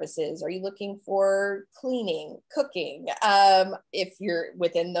home services? Are you looking for cleaning, cooking? If you're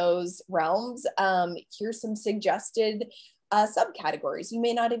within those realms, here's some suggested subcategories you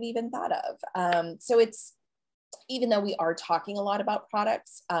may not have even thought of. So it's, even though we are talking a lot about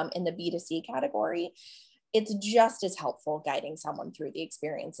products in the B2C category, it's just as helpful guiding someone through the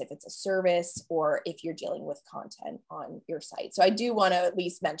experience if it's a service or if you're dealing with content on your site. So I do want to at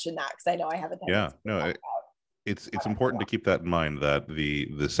least mention that, because I know I have a tendency to talk about it's important to keep that in mind, that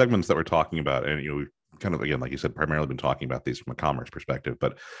the segments that we're talking about, and we've kind of, again, like you said, primarily been talking about these from a commerce perspective,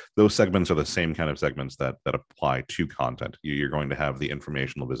 but those segments are the same kind of segments that apply to content. You're going to have the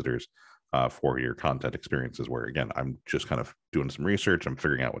informational visitors for your content experiences, where again, I'm just kind of doing some research, I'm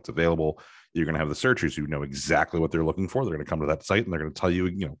figuring out what's available. You're going to have the searchers who know exactly what they're looking for. They're going to come to that site and they're going to tell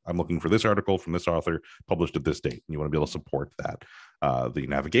you, I'm looking for this article from this author published at this date. And you want to be able to support that. The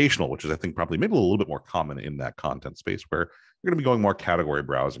navigational, which is I think probably maybe a little bit more common in that content space, where you're going to be going more category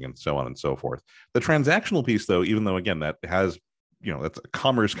browsing and so on and so forth. The transactional piece, though, even though again that has that's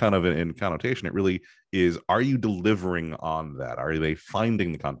commerce kind of in connotation, it really is, are you delivering on that? Are they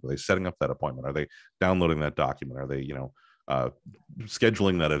finding the content? Are they setting up that appointment? Are they downloading that document? Are they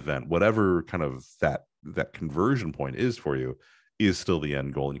scheduling that event? Whatever kind of that conversion point is for you is still the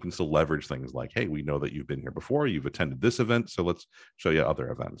end goal. And you can still leverage things like, hey, we know that you've been here before, you've attended this event, so let's show you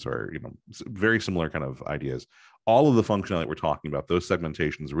other events, or very similar kind of ideas. All of the functionality we're talking about, those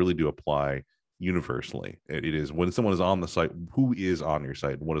segmentations really do apply universally. It is when someone is on the site, who is on your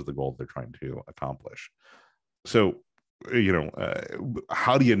site and what is the goal they're trying to accomplish. So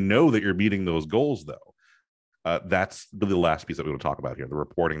how do you know that you're meeting those goals, though? That's really the last piece that we want to talk about here, the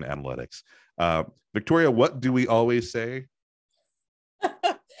reporting and analytics. Victoria, what do we always say?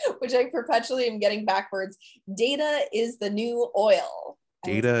 Which I perpetually am getting backwards. Data is the new oil.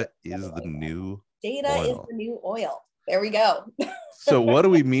 Data is the new oil. There we go. So what do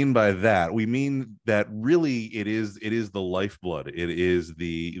we mean by that? We mean that really it is the lifeblood. It is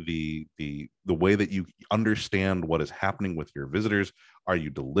the way that you understand what is happening with your visitors. Are you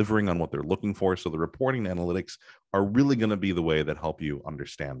delivering on what they're looking for? So the reporting and analytics are really going to be the way that help you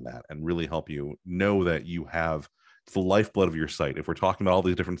understand that and really help you know that you have the lifeblood of your site. If we're talking about all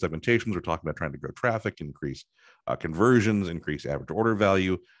these different segmentations, we're talking about trying to grow traffic, increase conversions, increase average order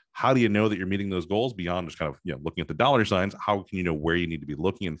value. How do you know that you're meeting those goals beyond just kind of looking at the dollar signs? How can you know where you need to be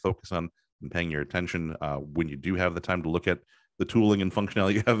looking and focus on and paying your attention when you do have the time to look at the tooling and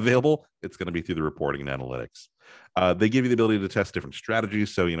functionality you have available? It's going to be through the reporting and analytics. They give you the ability to test different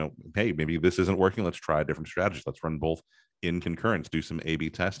strategies. So, hey, maybe this isn't working. Let's try a different strategy. Let's run both in concurrence, do some A/B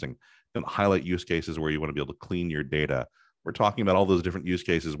testing, then highlight use cases where you want to be able to clean your data. We're talking about all those different use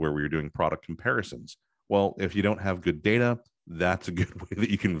cases where we're doing product comparisons. Well, if you don't have good data, that's a good way that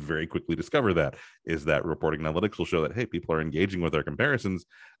you can very quickly discover that, is that reporting analytics will show that, hey, people are engaging with their comparisons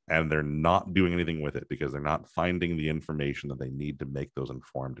and they're not doing anything with it because they're not finding the information that they need to make those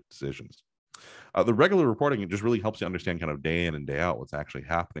informed decisions. The regular reporting, it just really helps you understand kind of day in and day out what's actually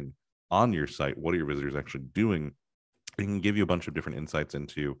happening on your site. What are your visitors actually doing? It can give you a bunch of different insights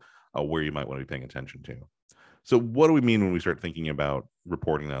into where you might want to be paying attention to. So what do we mean when we start thinking about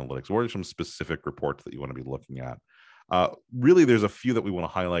reporting analytics? What are some specific reports that you want to be looking at? Really, there's a few that we want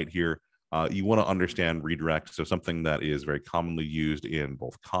to highlight here. You want to understand redirect. So something that is very commonly used in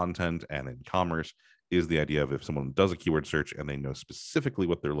both content and in commerce is the idea of if someone does a keyword search and they know specifically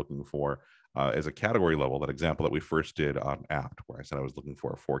what they're looking for as a category level, that example that we first did on Apt, where I said I was looking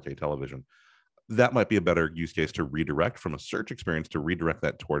for a 4K television, that might be a better use case to redirect from a search experience to redirect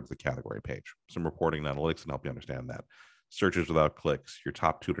that towards the category page. Some reporting and analytics can help you understand that. Searches without clicks, your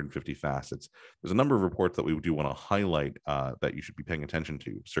top 250 facets. There's a number of reports that we do want to highlight that you should be paying attention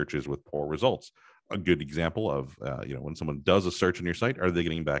to. Searches with poor results. A good example of, when someone does a search on your site, are they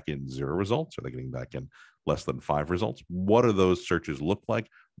getting back in 0 results? Are they getting back in less than 5 results? What do those searches look like?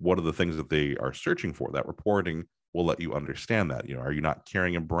 What are the things that they are searching for? That reporting will let you understand that. Are you not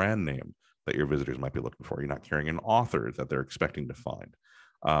carrying a brand name that your visitors might be looking for? You're not carrying an author that they're expecting to find.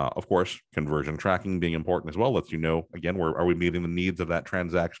 Of course, conversion tracking being important as well lets you know, again, where are we meeting the needs of that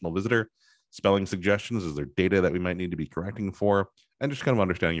transactional visitor? Spelling suggestions, is there data that we might need to be correcting for? And just kind of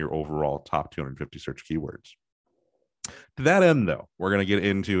understanding your overall top 250 search keywords. To that end, though, we're going to get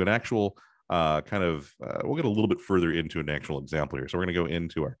into an actual we'll get a little bit further into an actual example here. So we're going to go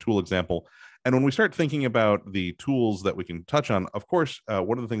into our tool example. And when we start thinking about the tools that we can touch on, of course,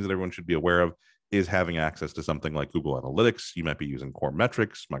 one of the things that everyone should be aware of is having access to something like Google Analytics. You might be using Core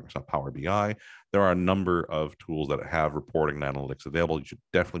Metrics, Microsoft Power BI. There are a number of tools that have reporting and analytics available. You should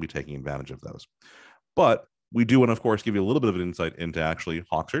definitely be taking advantage of those. But we do want to, of course, give you a little bit of an insight into actually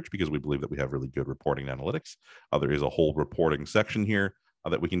HawkSearch, because we believe that we have really good reporting and analytics. There is a whole reporting section here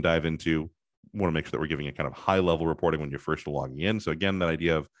that we can dive into. We want to make sure that we're giving a kind of high-level reporting when you're first logging in. So again, that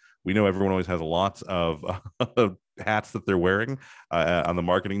idea of, we know everyone always has lots of hats that they're wearing. On the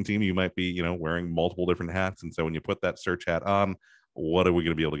marketing team, you might be, wearing multiple different hats. And so when you put that search hat on, what are we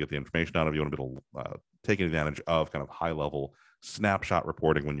going to be able to get the information out of? You want to be able to take advantage of kind of high-level snapshot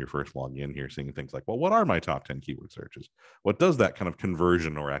reporting when you're first logging in here, seeing things like, well, what are my top 10 keyword searches? What does that kind of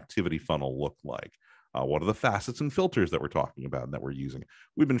conversion or activity funnel look like? What are the facets and filters that we're talking about and that we're using?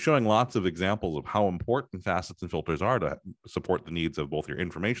 We've been showing lots of examples of how important facets and filters are to support the needs of both your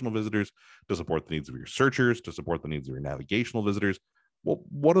informational visitors, to support the needs of your searchers, to support the needs of your navigational visitors. well,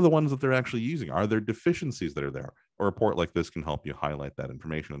 what are the ones that they're actually using? Are there deficiencies that are there? A report like this can help you highlight that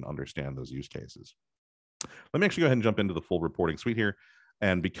information and understand those use cases. Let me actually go ahead and jump into the full reporting suite here.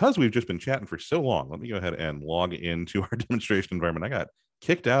 And because we've just been chatting for so long, let me go ahead and log into our demonstration environment. I got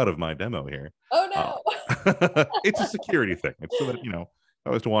kicked out of my demo here. Oh, no. It's a security thing. It's so that, if I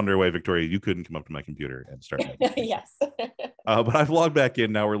was to wander away, Victoria, you couldn't come up to my computer and start. Yes. But I've logged back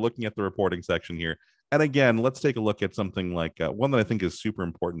in. Now we're looking at the reporting section here. And again, let's take a look at something like one that I think is super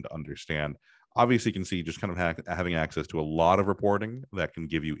important to understand. Obviously, you can see just kind of having access to a lot of reporting that can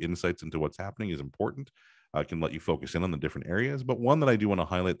give you insights into what's happening is important. Can let you focus in on the different areas. But one that I do want to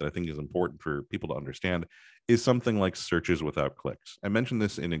highlight that I think is important for people to understand is something like searches without clicks. I mentioned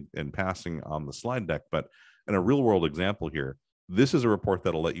this in passing on the slide deck, but in a real world example here, this is a report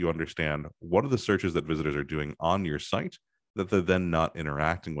that'll let you understand what are the searches that visitors are doing on your site that they're then not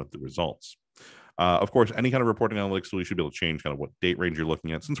interacting with the results. Of course, any kind of reporting analytics tool, you should be able to change kind of what date range you're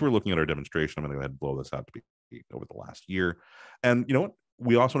looking at. Since we're looking at our demonstration, I'm going to go ahead and blow this out to be over the last year. And you know what?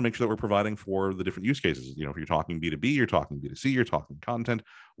 We also want to make sure that we're providing for the different use cases. If you're talking B2B, you're talking B2C, you're talking content,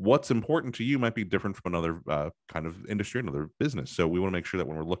 what's important to you might be different from another kind of industry, another business. So we want to make sure that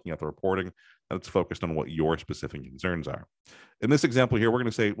when we're looking at the reporting, that it's focused on what your specific concerns are. In this example here, we're going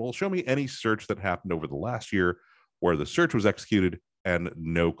to say, well, show me any search that happened over the last year where the search was executed and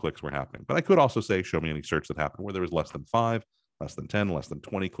no clicks were happening. But I could also say, show me any search that happened where there was less than 5, less than 10, less than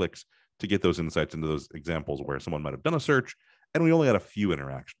 20 clicks to get those insights into those examples where someone might have done a search and we only had a few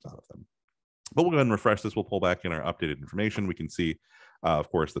interactions out of them. But we'll go ahead and refresh this. We'll pull back in our updated information. We can see,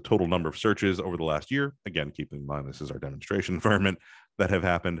 of course, the total number of searches over the last year. Again, keeping in mind, this is our demonstration environment that have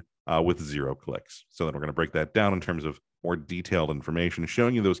happened with 0 clicks. So then we're going to break that down in terms of more detailed information,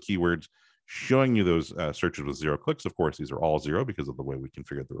 showing you those keywords, showing you those searches with 0 clicks. Of course, these are all 0 because of the way we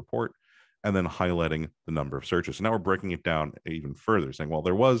configured the report, and then highlighting the number of searches. So now we're breaking it down even further, saying, well,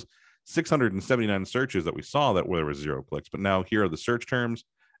 there was 679 searches that we saw that where there was 0 clicks, but now here are the search terms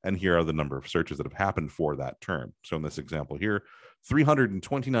and here are the number of searches that have happened for that term. So in this example here,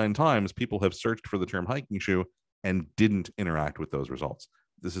 329 times people have searched for the term hiking shoe and didn't interact with those results.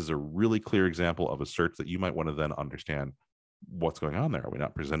 This is a really clear example of a search that you might want to then understand what's going on there. Are we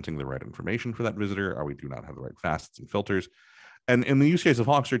not presenting the right information for that visitor? Are we do not have the right facets and filters? And in the use case of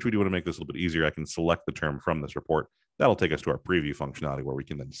HawkSearch, we do want to make this a little bit easier. I can select the term from this report. That'll take us to our preview functionality where we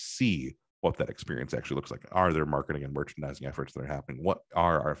can then see what that experience actually looks like. Are there marketing and merchandising efforts that are happening? What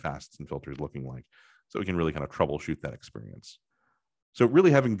are our facets and filters looking like? So we can really kind of troubleshoot that experience. So really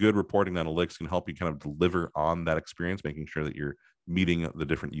having good reporting analytics can help you kind of deliver on that experience, making sure that you're meeting the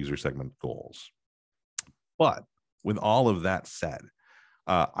different user segment goals. But with all of that said,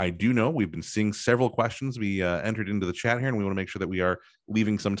 I do know we've been seeing several questions be entered into the chat here, and we want to make sure that we are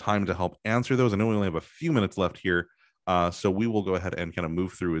leaving some time to help answer those. I know we only have a few minutes left here, so we will go ahead and kind of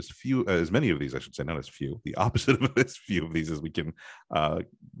move through as many of these, I should say, not as few, the opposite of as few of these as we can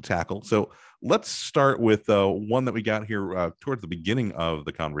tackle. So let's start with one that we got here towards the beginning of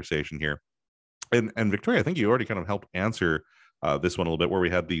the conversation here. And Victoria, I think you already kind of helped answer this one a little bit, where we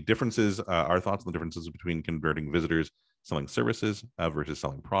had the differences, our thoughts on the differences between converting visitors selling services versus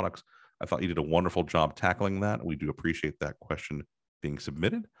selling products. I thought you did a wonderful job tackling that. We do appreciate that question being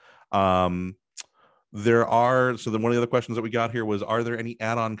submitted. So then one of the other questions that we got here was, are there any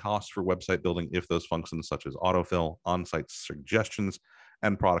add-on costs for website building if those functions such as autofill, on-site suggestions,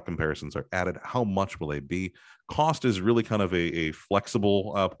 and product comparisons are added? How much will they be? Cost is really kind of a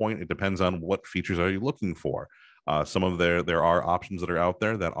flexible point. It depends on what features are you looking for. Some of there are options that are out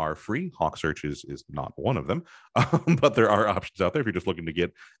there that are free. HawkSearch is not one of them, but there are options out there if you're just looking to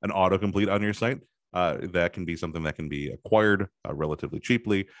get an autocomplete on your site. That can be something that can be acquired relatively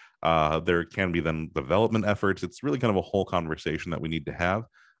cheaply. There can be then development efforts. It's really kind of a whole conversation that we need to have,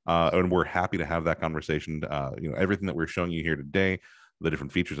 and we're happy to have that conversation. Everything that we're showing you here today, the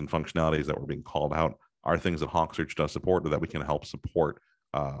different features and functionalities that were being called out, are things that HawkSearch does support or that we can help support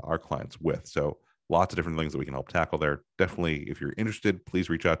our clients with. So lots of different things that we can help tackle there. Definitely, if you're interested, please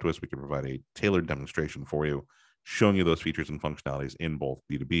reach out to us. We can provide a tailored demonstration for you, showing you those features and functionalities in both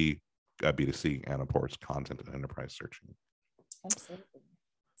B2B, B2C, and of course, content and enterprise searching. Absolutely.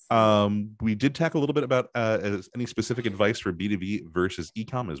 We did tackle a little bit about any specific advice for B2B versus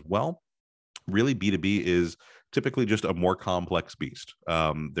e-com as well. Really, B2B is typically just a more complex beast.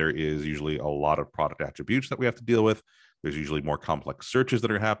 There is usually a lot of product attributes that we have to deal with. There's usually more complex searches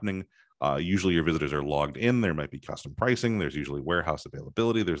that are happening. Usually your visitors are logged in. There might be custom pricing. There's usually warehouse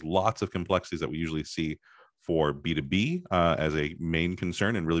availability. There's lots of complexities that we usually see for B2B as a main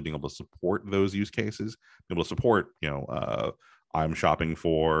concern, and really being able to support those use cases, being able to support, I'm shopping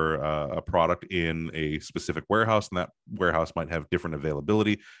for a product in a specific warehouse, and that warehouse might have different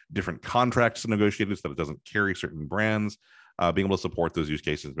availability, different contracts negotiated so that it doesn't carry certain brands. Being able to support those use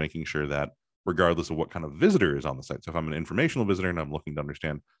cases, making sure that regardless of what kind of visitor is on the site. So if I'm an informational visitor and I'm looking to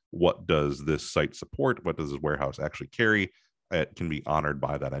understand what does this site support, what does this warehouse actually carry, it can be honored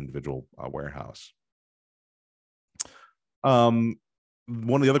by that individual warehouse. One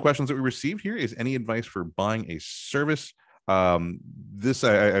of the other questions that we received here is any advice for buying a service? This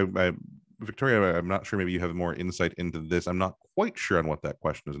Victoria, I'm not sure, maybe you have more insight into this. I'm not quite sure on what that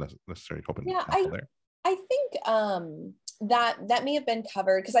question is necessarily hoping to tackle there. I think that may have been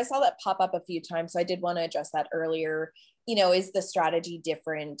covered because I saw that pop up a few times. So I did want to address that earlier. Is the strategy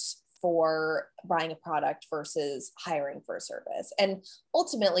different for buying a product versus hiring for a service? And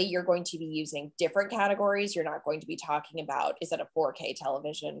ultimately, you're going to be using different categories. You're not going to be talking about, is it a 4K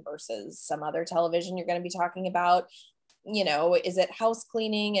television versus some other television you're going to be talking about? Is it house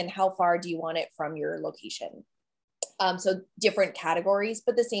cleaning, and how far do you want it from your location? So different categories,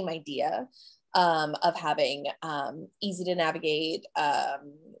 but the same idea of having easy to navigate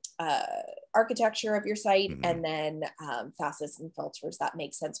architecture of your site, and then facets and filters that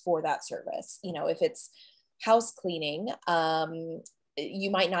make sense for that service. If it's house cleaning,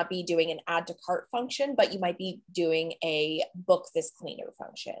 you might not be doing an add to cart function, but you might be doing a book this cleaner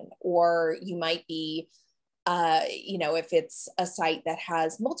function, or you might be if it's a site that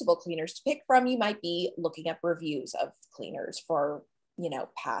has multiple cleaners to pick from, you might be looking up reviews of cleaners for,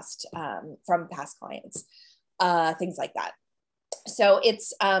 past, from past clients, things like that. So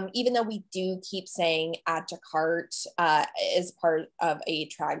it's, even though we do keep saying add to cart as part of a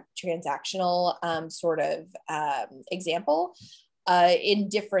transactional sort of example, in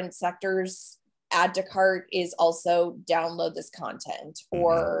different sectors, add to cart is also download this content,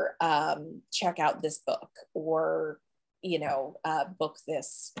 or check out this book, or book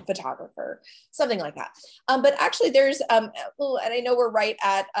this photographer, something like that. But actually there's and I know we're right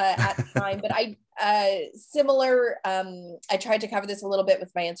at time, but similar, I tried to cover this a little bit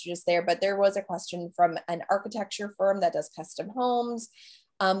with my answer just there, but there was a question from an architecture firm that does custom homes.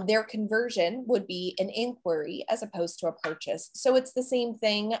 Their conversion would be an inquiry as opposed to a purchase. So it's the same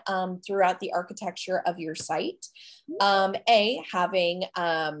thing throughout the architecture of your site. Having,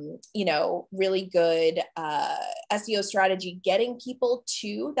 really good SEO strategy, getting people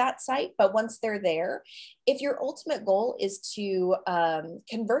to that site. But once they're there, if your ultimate goal is to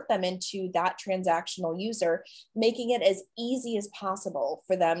convert them into that transactional user, making it as easy as possible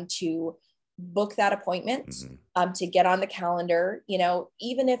for them to book that appointment, to get on the calendar,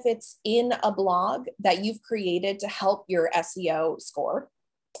 even if it's in a blog that you've created to help your SEO score,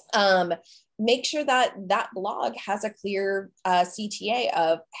 make sure that that blog has a clear CTA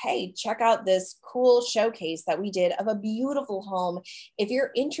of, hey, check out this cool showcase that we did of a beautiful home. If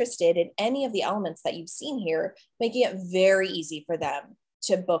you're interested in any of the elements that you've seen here, making it very easy for them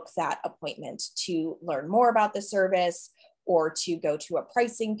to book that appointment, to learn more about the service, or to go to a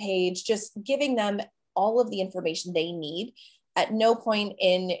pricing page, just giving them all of the information they need. At no point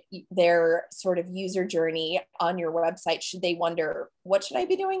in their sort of user journey on your website should they wonder, what should I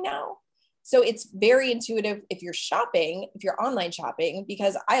be doing now? So it's very intuitive if you're shopping, if you're online shopping,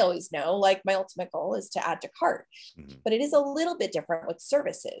 because I always know, like, my ultimate goal is to add to cart. But it is a little bit different with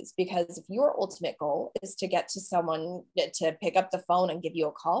services, because if your ultimate goal is to get to someone to pick up the phone and give you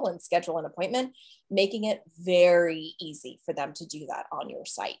a call and schedule an appointment, making it very easy for them to do that on your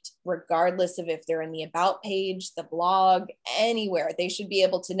site, regardless of if they're in the about page, the blog, anywhere, they should be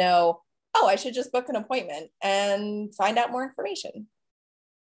able to know, oh, I should just book an appointment and find out more information.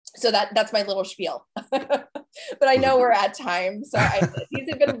 So that's my little spiel, but I know we're at time. So these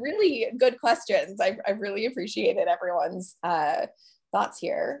have been really good questions. I've really appreciated everyone's thoughts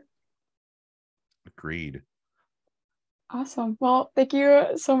here. Agreed. Awesome. Well, thank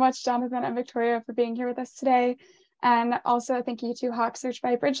you so much, Jonathan and Victoria, for being here with us today. And also thank you to HawkSearch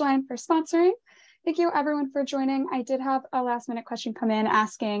by Bridgeline for sponsoring. Thank you everyone for joining. I did have a last minute question come in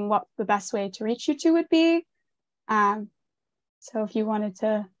asking what the best way to reach you two would be. So if you wanted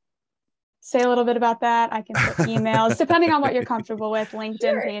to say a little bit about that, I can put emails, depending on what you're comfortable with,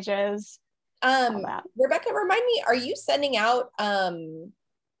 LinkedIn pages. Rebecca, remind me, are you sending out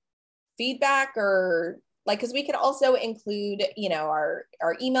feedback, or because we could also include, our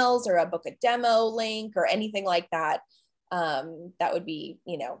emails or a book a demo link or anything like that. That would be,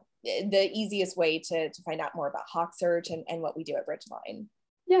 the easiest way to find out more about HawkSearch and what we do at Bridgeline.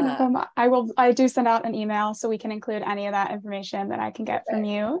 Yeah, no problem. I do send out an email, so we can include any of that information that I can get from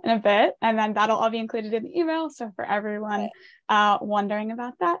you in a bit, and then that'll all be included in the email. So for everyone wondering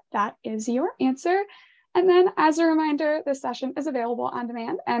about that, that is your answer. And then as a reminder, this session is available on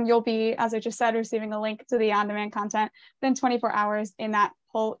demand, and you'll be, as I just said, receiving a link to the on-demand content within 24 hours. In that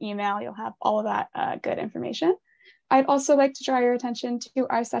whole email, you'll have all of that good information. I'd also like to draw your attention to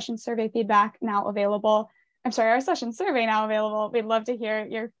our session survey feedback now available. I'm sorry, our session survey now available. We'd love to hear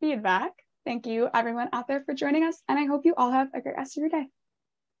your feedback. Thank you, everyone out there, for joining us, and I hope you all have a great rest of your day.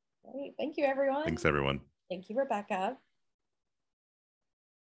 Great. Thank you, everyone. Thanks, everyone. Thank you, Rebecca.